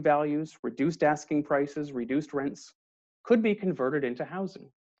property values, reduced asking prices, reduced rents, could be converted into housing,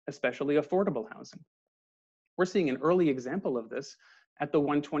 especially affordable housing. We're seeing an early example of this at the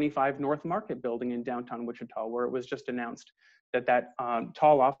 125 North Market building in downtown Wichita, where it was just announced that that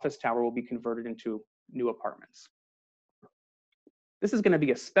tall office tower will be converted into new apartments. This is going to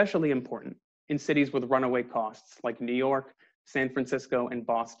be especially important in cities with runaway costs like New York, San Francisco, and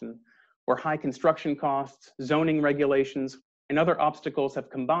Boston, where high construction costs, zoning regulations, and other obstacles have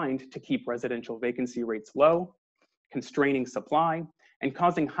combined to keep residential vacancy rates low, constraining supply, and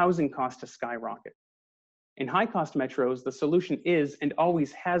causing housing costs to skyrocket. In high-cost metros, the solution is and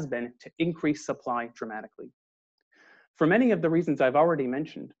always has been to increase supply dramatically. For many of the reasons I've already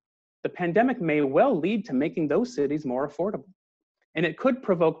mentioned, the pandemic may well lead to making those cities more affordable. And it could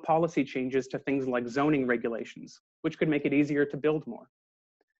provoke policy changes to things like zoning regulations, which could make it easier to build more.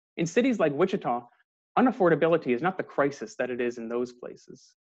 In cities like Wichita, unaffordability is not the crisis that it is in those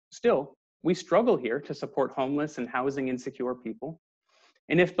places. Still, we struggle here to support homeless and housing insecure people.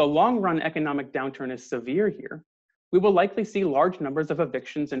 And if the long-run economic downturn is severe here, we will likely see large numbers of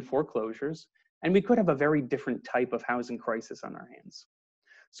evictions and foreclosures, and we could have a very different type of housing crisis on our hands.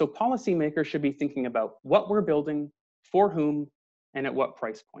 So policymakers should be thinking about what we're building, for whom, and at what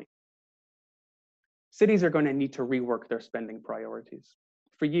price point. Cities are going to need to rework their spending priorities.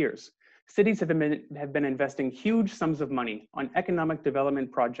 For years, cities have been investing huge sums of money on economic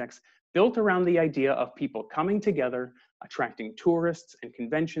development projects built around the idea of people coming together, attracting tourists and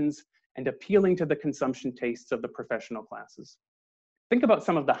conventions, and appealing to the consumption tastes of the professional classes. Think about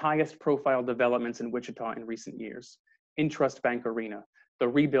some of the highest profile developments in Wichita in recent years: Intrust Bank Arena, the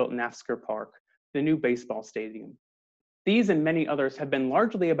rebuilt NAFSCR Park, the new baseball stadium. These and many others have been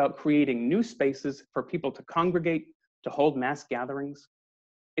largely about creating new spaces for people to congregate, to hold mass gatherings.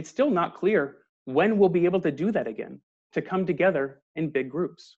 It's still not clear when we'll be able to do that again, to come together in big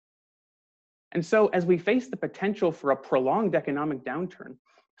groups. And so as we face the potential for a prolonged economic downturn,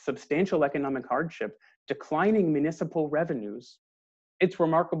 substantial economic hardship, declining municipal revenues, it's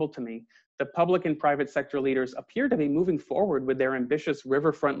remarkable to me that public and private sector leaders appear to be moving forward with their ambitious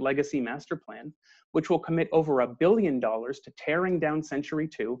Riverfront Legacy Master Plan, which will commit over $1 billion to tearing down Century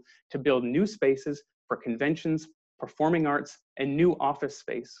 2 to build new spaces for conventions, performing arts, and new office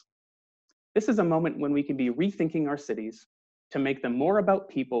space. This is a moment when we can be rethinking our cities to make them more about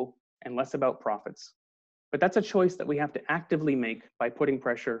people and less about profits. But that's a choice that we have to actively make by putting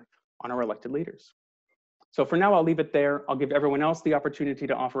pressure on our elected leaders. So for now, I'll leave it there. I'll give everyone else the opportunity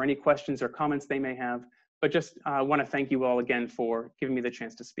to offer any questions or comments they may have, but just want to thank you all again for giving me the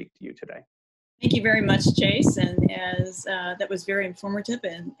chance to speak to you today. Thank you very much, Chase. And as that was very informative,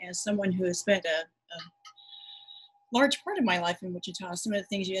 and as someone who has spent a large part of my life in Wichita, some of the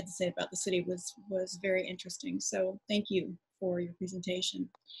things you had to say about the city was very interesting. So thank you for your presentation.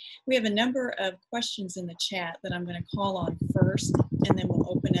 We have a number of questions in the chat that I'm going to call on first, and then we'll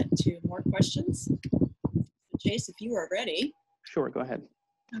open it to more questions. Chase, if you are ready. Sure, go ahead.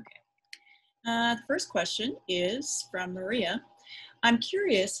 Okay. The first question is from Maria. I'm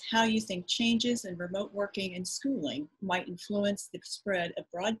curious how you think changes in remote working and schooling might influence the spread of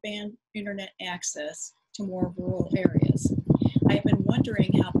broadband internet access to more rural areas. I have been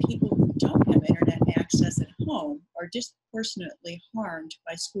wondering how people who don't have internet access at home are disproportionately harmed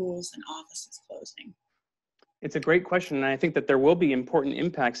by schools and offices closing. It's a great question, and I think that there will be important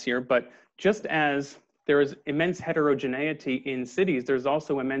impacts here, but just as there is immense heterogeneity in cities, there's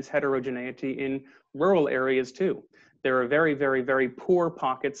also immense heterogeneity in rural areas too. There are very, very, very poor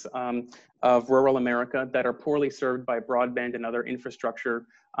pockets of rural America that are poorly served by broadband and other infrastructure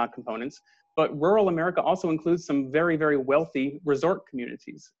components. But rural America also includes some very, very wealthy resort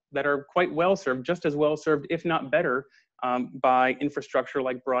communities that are quite well served, just as well served, if not better, by infrastructure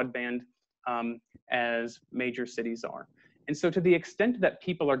like broadband as major cities are. And so to the extent that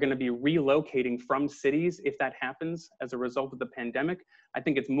people are going to be relocating from cities, if that happens as a result of the pandemic, I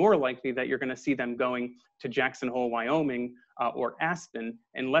think it's more likely that you're going to see them going to Jackson Hole, Wyoming, or Aspen,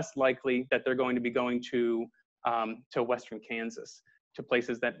 and less likely that they're going to be going to Western Kansas, to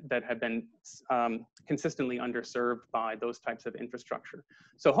places that have been consistently underserved by those types of infrastructure.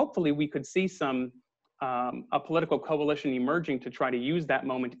 So hopefully we could see a political coalition emerging to try to use that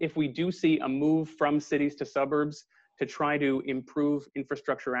moment if we do see a move from cities to suburbs to try to improve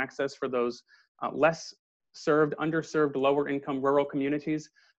infrastructure access for those less served, underserved, lower income rural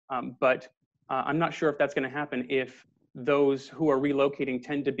communities. But I'm not sure if that's going to happen if those who are relocating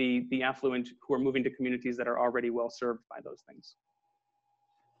tend to be the affluent who are moving to communities that are already well served by those things.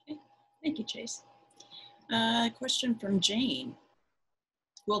 Okay. Thank you, Chase. Question from Jane.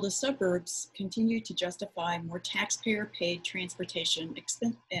 Will the suburbs continue to justify more taxpayer-paid transportation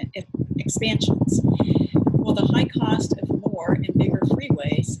expansions? Will the high cost of more and bigger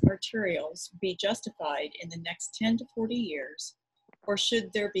freeways, arterials, be justified in the next 10 to 40 years? Or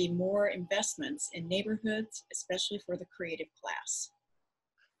should there be more investments in neighborhoods, especially for the creative class?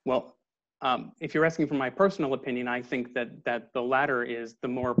 Well, if you're asking for my personal opinion, I think that the latter is the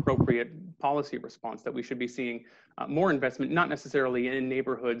more appropriate policy response, that we should be seeing more investment, not necessarily in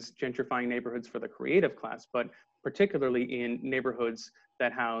neighborhoods, gentrifying neighborhoods for the creative class, but particularly in neighborhoods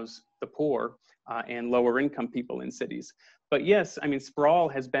that house the poor and lower income people in cities. But yes, I mean, sprawl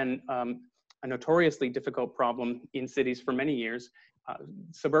has been a notoriously difficult problem in cities for many years.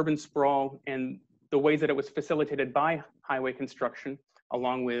 Suburban sprawl and the ways that it was facilitated by highway construction,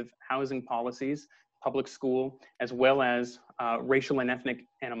 along with housing policies, public school, as well as racial and ethnic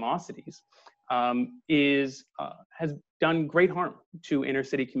animosities, has done great harm to inner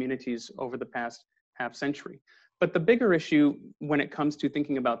city communities over the past half century. But the bigger issue when it comes to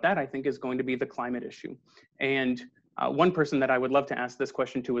thinking about that, I think, is going to be the climate issue. And one person that I would love to ask this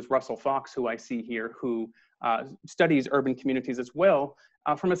question to is Russell Fox, who I see here, who studies urban communities as well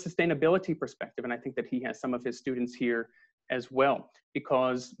from a sustainability perspective. And I think that he has some of his students here as well,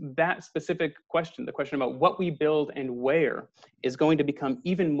 because that specific question, the question about what we build and where, is going to become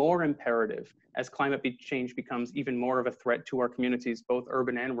even more imperative as climate change becomes even more of a threat to our communities, both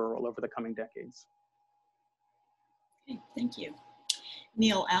urban and rural, over the coming decades. Okay, thank you.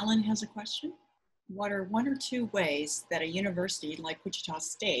 Neil Allen has a question. What are one or two ways that a university like Wichita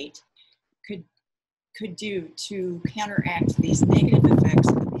State could do to counteract these negative effects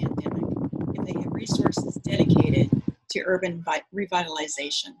of the pandemic if they have resources dedicated to urban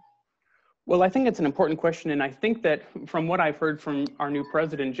revitalization? Well, I think it's an important question, and I think that from what I've heard from our new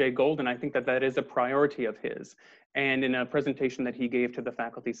president, Jay Golden, I think that that is a priority of his. And in a presentation that he gave to the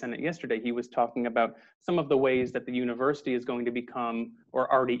Faculty Senate yesterday, he was talking about some of the ways that the university is going to become, or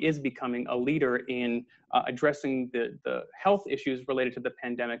already is becoming, a leader in addressing the health issues related to the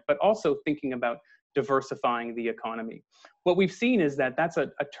pandemic, but also thinking about diversifying the economy. What we've seen is that that's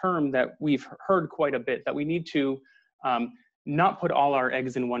a term that we've heard quite a bit, that we need to not put all our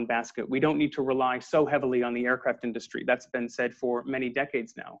eggs in one basket. We don't need to rely so heavily on the aircraft industry. That's been said for many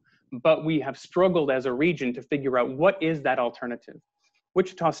decades now. But we have struggled as a region to figure out what is that alternative.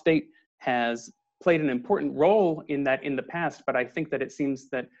 Wichita State has played an important role in that in the past, but I think that it seems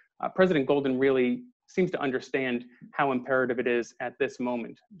that President Golden really seems to understand how imperative it is at this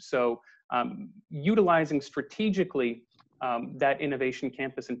moment. So utilizing strategically that innovation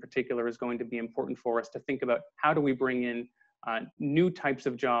campus in particular is going to be important for us to think about how do we bring in new types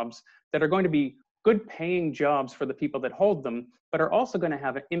of jobs that are going to be good paying jobs for the people that hold them, but are also going to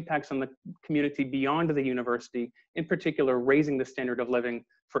have impacts on the community beyond the university, in particular raising the standard of living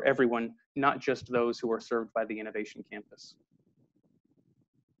for everyone, not just those who are served by the innovation campus.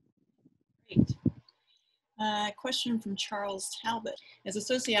 Great. Question from Charles Talbot. As a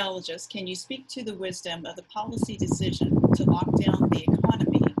sociologist, can you speak to the wisdom of the policy decision to lock down the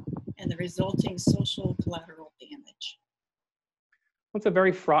economy and the resulting social collateral damage? Well, it's a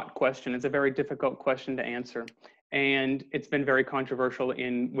very fraught question. It's a very difficult question to answer. And it's been very controversial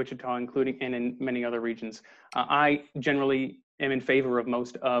in Wichita, including and in many other regions. I generally am in favor of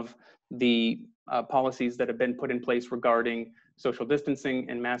most of the policies that have been put in place regarding social distancing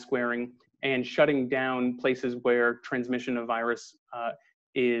and mask wearing and shutting down places where transmission of virus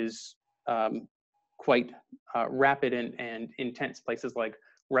is quite rapid and intense, places like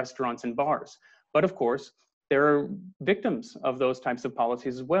restaurants and bars. But of course, there are victims of those types of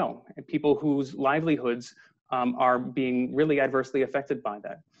policies as well, and people whose livelihoods are being really adversely affected by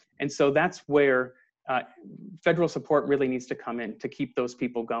that. And so that's where federal support really needs to come in to keep those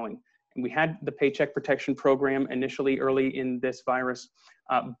people going. And we had the Paycheck Protection Program initially early in this virus,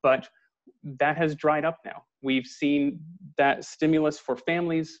 but that has dried up now. We've seen that stimulus for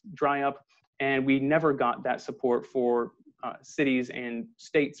families dry up, and we never got that support for cities and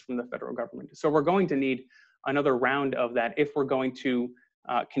states from the federal government. So we're going to need another round of that if we're going to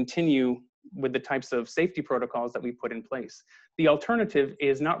continue with the types of safety protocols that we put in place. The alternative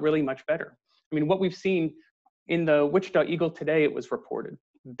is not really much better. I mean, what we've seen in the Wichita Eagle today, it was reported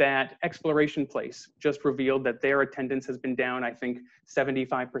that Exploration Place just revealed that their attendance has been down, I think,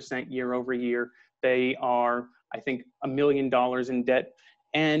 75% year over year. They are, I think, $1 million in debt,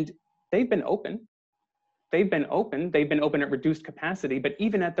 and they've been open. They've been open at reduced capacity, but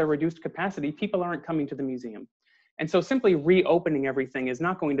even at their reduced capacity, people aren't coming to the museum. And so simply reopening everything is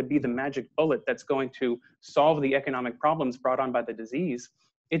not going to be the magic bullet that's going to solve the economic problems brought on by the disease.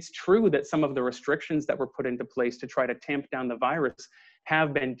 It's true that some of the restrictions that were put into place to try to tamp down the virus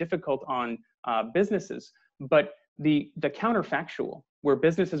have been difficult on businesses, but the counterfactual, where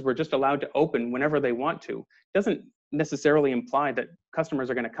businesses were just allowed to open whenever they want to, doesn't necessarily imply that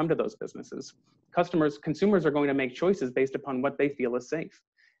customers are going to come to those businesses. Consumers are going to make choices based upon what they feel is safe.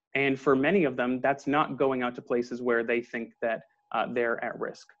 And for many of them, that's not going out to places where they think that they're at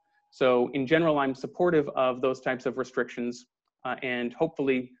risk. So in general, I'm supportive of those types of restrictions, and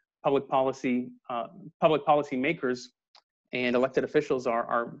hopefully public policy makers and elected officials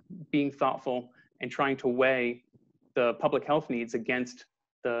are being thoughtful and trying to weigh the public health needs against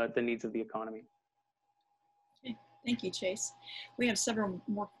the needs of the economy. Okay, thank you, Chase. We have several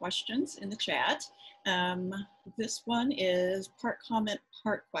more questions in the chat. This one is part comment,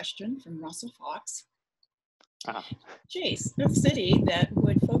 part question from Russell Fox. Chase, a city that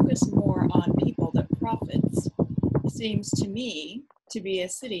would focus more on people that profits seems to me to be a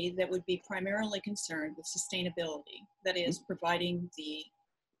city that would be primarily concerned with sustainability, that is, providing the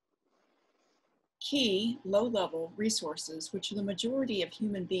key low-level resources which the majority of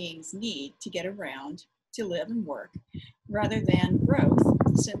human beings need to get around, to live and work. rather than growth,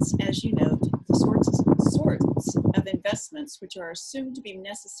 since, as you note, the sorts of investments which are assumed to be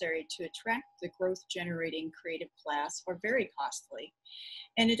necessary to attract the growth-generating creative class are very costly,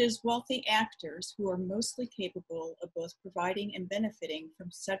 and it is wealthy actors who are mostly capable of both providing and benefiting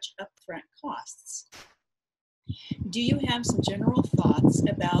from such upfront costs. Do you have some general thoughts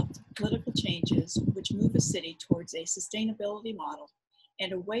about political changes which move a city towards a sustainability model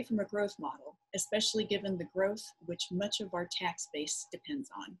and away from a growth model, especially given the growth which much of our tax base depends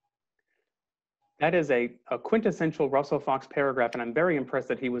on? That is a quintessential Russell Fox paragraph, and I'm very impressed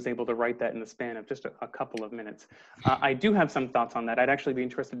that he was able to write that in the span of just a couple of minutes. I do have some thoughts on that. I'd actually be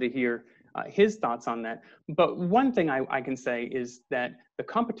interested to hear his thoughts on that. But one thing I can say is that the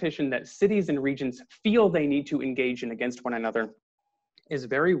competition that cities and regions feel they need to engage in against one another is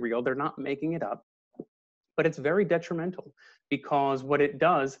very real. They're not making it up, but it's very detrimental, because what it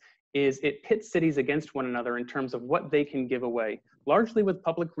does is it pits cities against one another in terms of what they can give away, largely with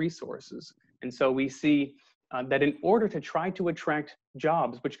public resources. And so we see that in order to try to attract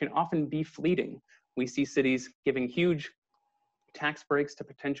jobs, which can often be fleeting, we see cities giving huge tax breaks to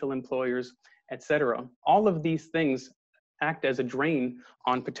potential employers, et cetera. All of these things act as a drain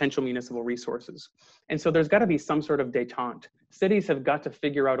on potential municipal resources. And so there's got to be some sort of détente. Cities have got to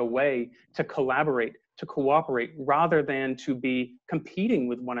figure out a way to collaborate, to cooperate, rather than to be competing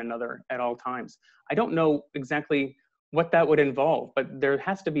with one another at all times. I don't know exactly what that would involve, but there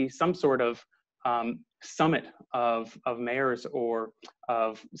has to be some sort of summit of mayors or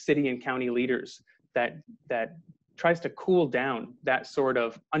of city and county leaders that tries to cool down that sort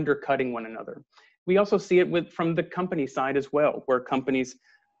of undercutting one another. We also see it from the company side as well, where companies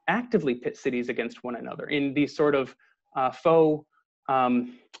actively pit cities against one another in these sort of faux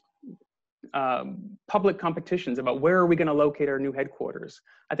public competitions about where are we going to locate our new headquarters.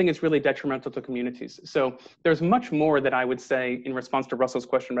 I think it's really detrimental to communities. So there's much more that I would say in response to Russell's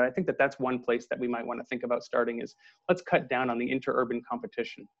question, but I think that that's one place that we might want to think about starting is let's cut down on the interurban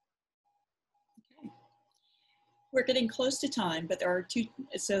competition. Okay. We're getting close to time, but there are two,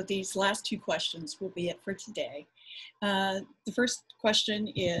 so these last two questions will be it for today. The first question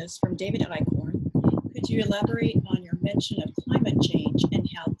is from David Eichhorn. Could you elaborate on your mention of climate change and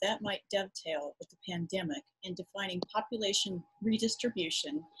how that might dovetail with the pandemic in defining population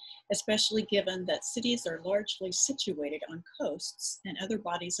redistribution, especially given that cities are largely situated on coasts and other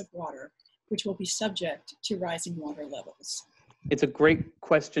bodies of water, which will be subject to rising water levels? It's a great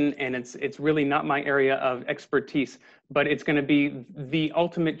question, and it's really not my area of expertise, but it's going to be the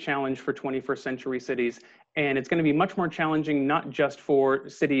ultimate challenge for 21st century cities. And it's going to be much more challenging, not just for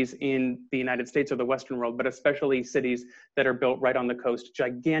cities in the United States or the Western world, but especially cities that are built right on the coast,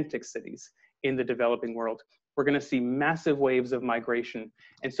 gigantic cities in the developing world. We're going to see massive waves of migration.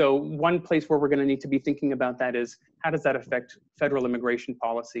 And so one place where we're going to need to be thinking about that is, how does that affect federal immigration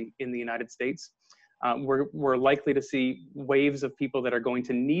policy in the United States? We're likely to see waves of people that are going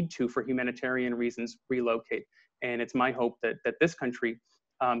to need to, for humanitarian reasons, relocate. And it's my hope that this country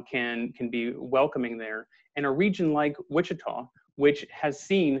can be welcoming there. And a region like Wichita, which has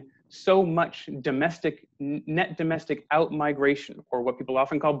seen so much net domestic out-migration, or what people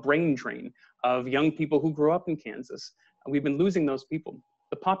often call brain drain, of young people who grew up in Kansas. We've been losing those people.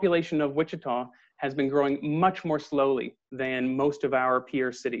 The population of Wichita has been growing much more slowly than most of our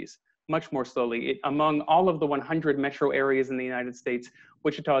peer cities, much more slowly. Among all of the 100 metro areas in the United States,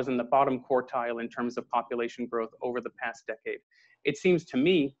 Wichita is in the bottom quartile in terms of population growth over the past decade. It seems to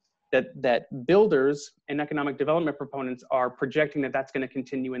me that builders and economic development proponents are projecting that that's going to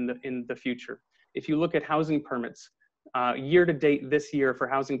continue in the future. If you look at housing permits, year to date this year for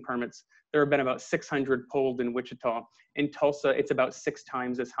housing permits, there have been about 600 pulled in Wichita. In Tulsa, it's about 6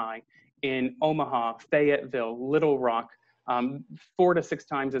 times as high. In Omaha, Fayetteville, Little Rock, 4 to 6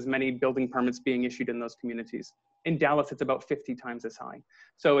 times as many building permits being issued in those communities. In Dallas, it's about 50 times as high.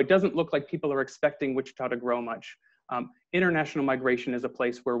 So it doesn't look like people are expecting Wichita to grow much. International migration is a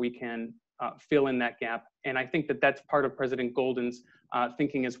place where we can fill in that gap. And I think that that's part of President Golden's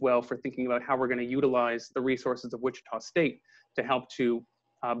thinking as well, for thinking about how we're going to utilize the resources of Wichita State to help to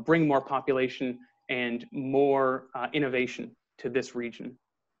bring more population and more innovation to this region.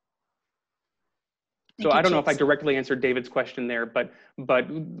 So I don't know if I directly answered David's question there, but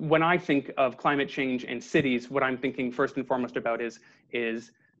when I think of climate change and cities, what I'm thinking first and foremost about is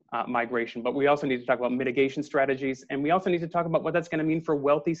migration. But we also need to talk about mitigation strategies, and we also need to talk about what that's going to mean for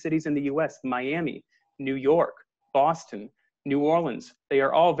wealthy cities in the US. Miami, New York, Boston, New Orleans, they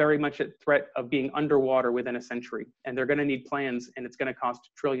are all very much at threat of being underwater within a century, and they're going to need plans, and it's going to cost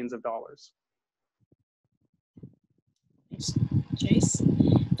trillions of dollars. Thanks, Chase.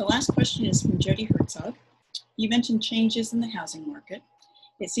 The last question is from Jody Herzog. You mentioned changes in the housing market.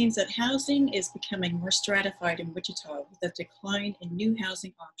 It seems that housing is becoming more stratified in Wichita with a decline in new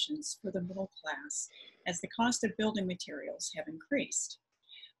housing options for the middle class as the cost of building materials have increased.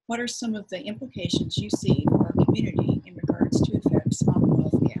 What are some of the implications you see for our community in regards to effects on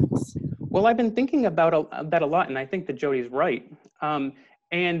wealth gaps? Well, I've been thinking about that a lot, and I think that Jody's right.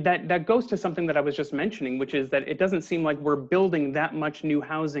 And that goes to something that I was just mentioning, which is that it doesn't seem like we're building that much new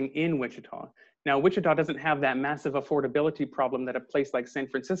housing in Wichita. Now, Wichita doesn't have that massive affordability problem that a place like San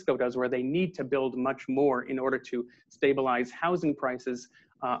Francisco does, where they need to build much more in order to stabilize housing prices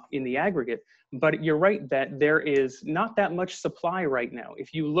in the aggregate. But you're right that there is not that much supply right now.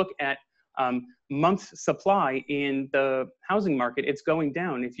 If you look at months supply in the housing market, it's going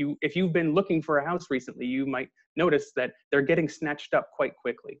down. If you've been looking for a house recently, you might notice that they're getting snatched up quite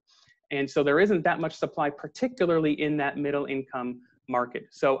quickly. And so there isn't that much supply, particularly in that middle income market.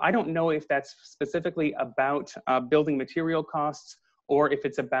 So I don't know if that's specifically about building material costs, or if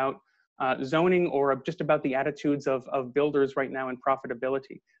it's about zoning, or just about the attitudes of builders right now and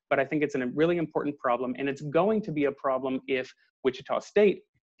profitability. But I think it's a really important problem, and it's going to be a problem if Wichita State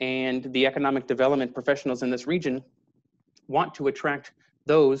and the economic development professionals in this region want to attract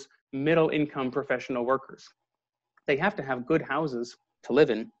those middle income professional workers. They have to have good houses to live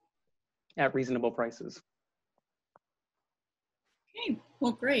in at reasonable prices. Okay,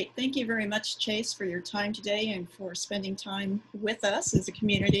 well, great. Thank you very much, Chase, for your time today and for spending time with us as a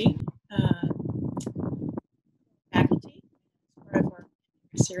community faculty as part of our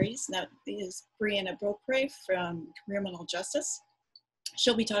series. That is Brianna Beaupre from Criminal Justice.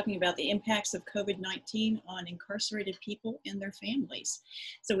 She'll be talking about the impacts of COVID-19 on incarcerated people and their families.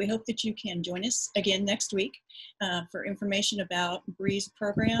 So we hope that you can join us again next week for information about Bree's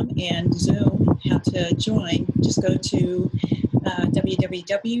program and Zoom, how to join. Just go to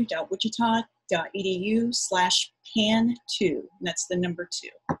www.wichita.edu/PAN2, and that's the number 2.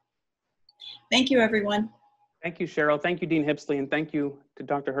 Thank you, everyone. Thank you, Cheryl. Thank you, Dean Hipsley, and thank you to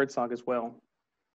Dr. Herzog as well.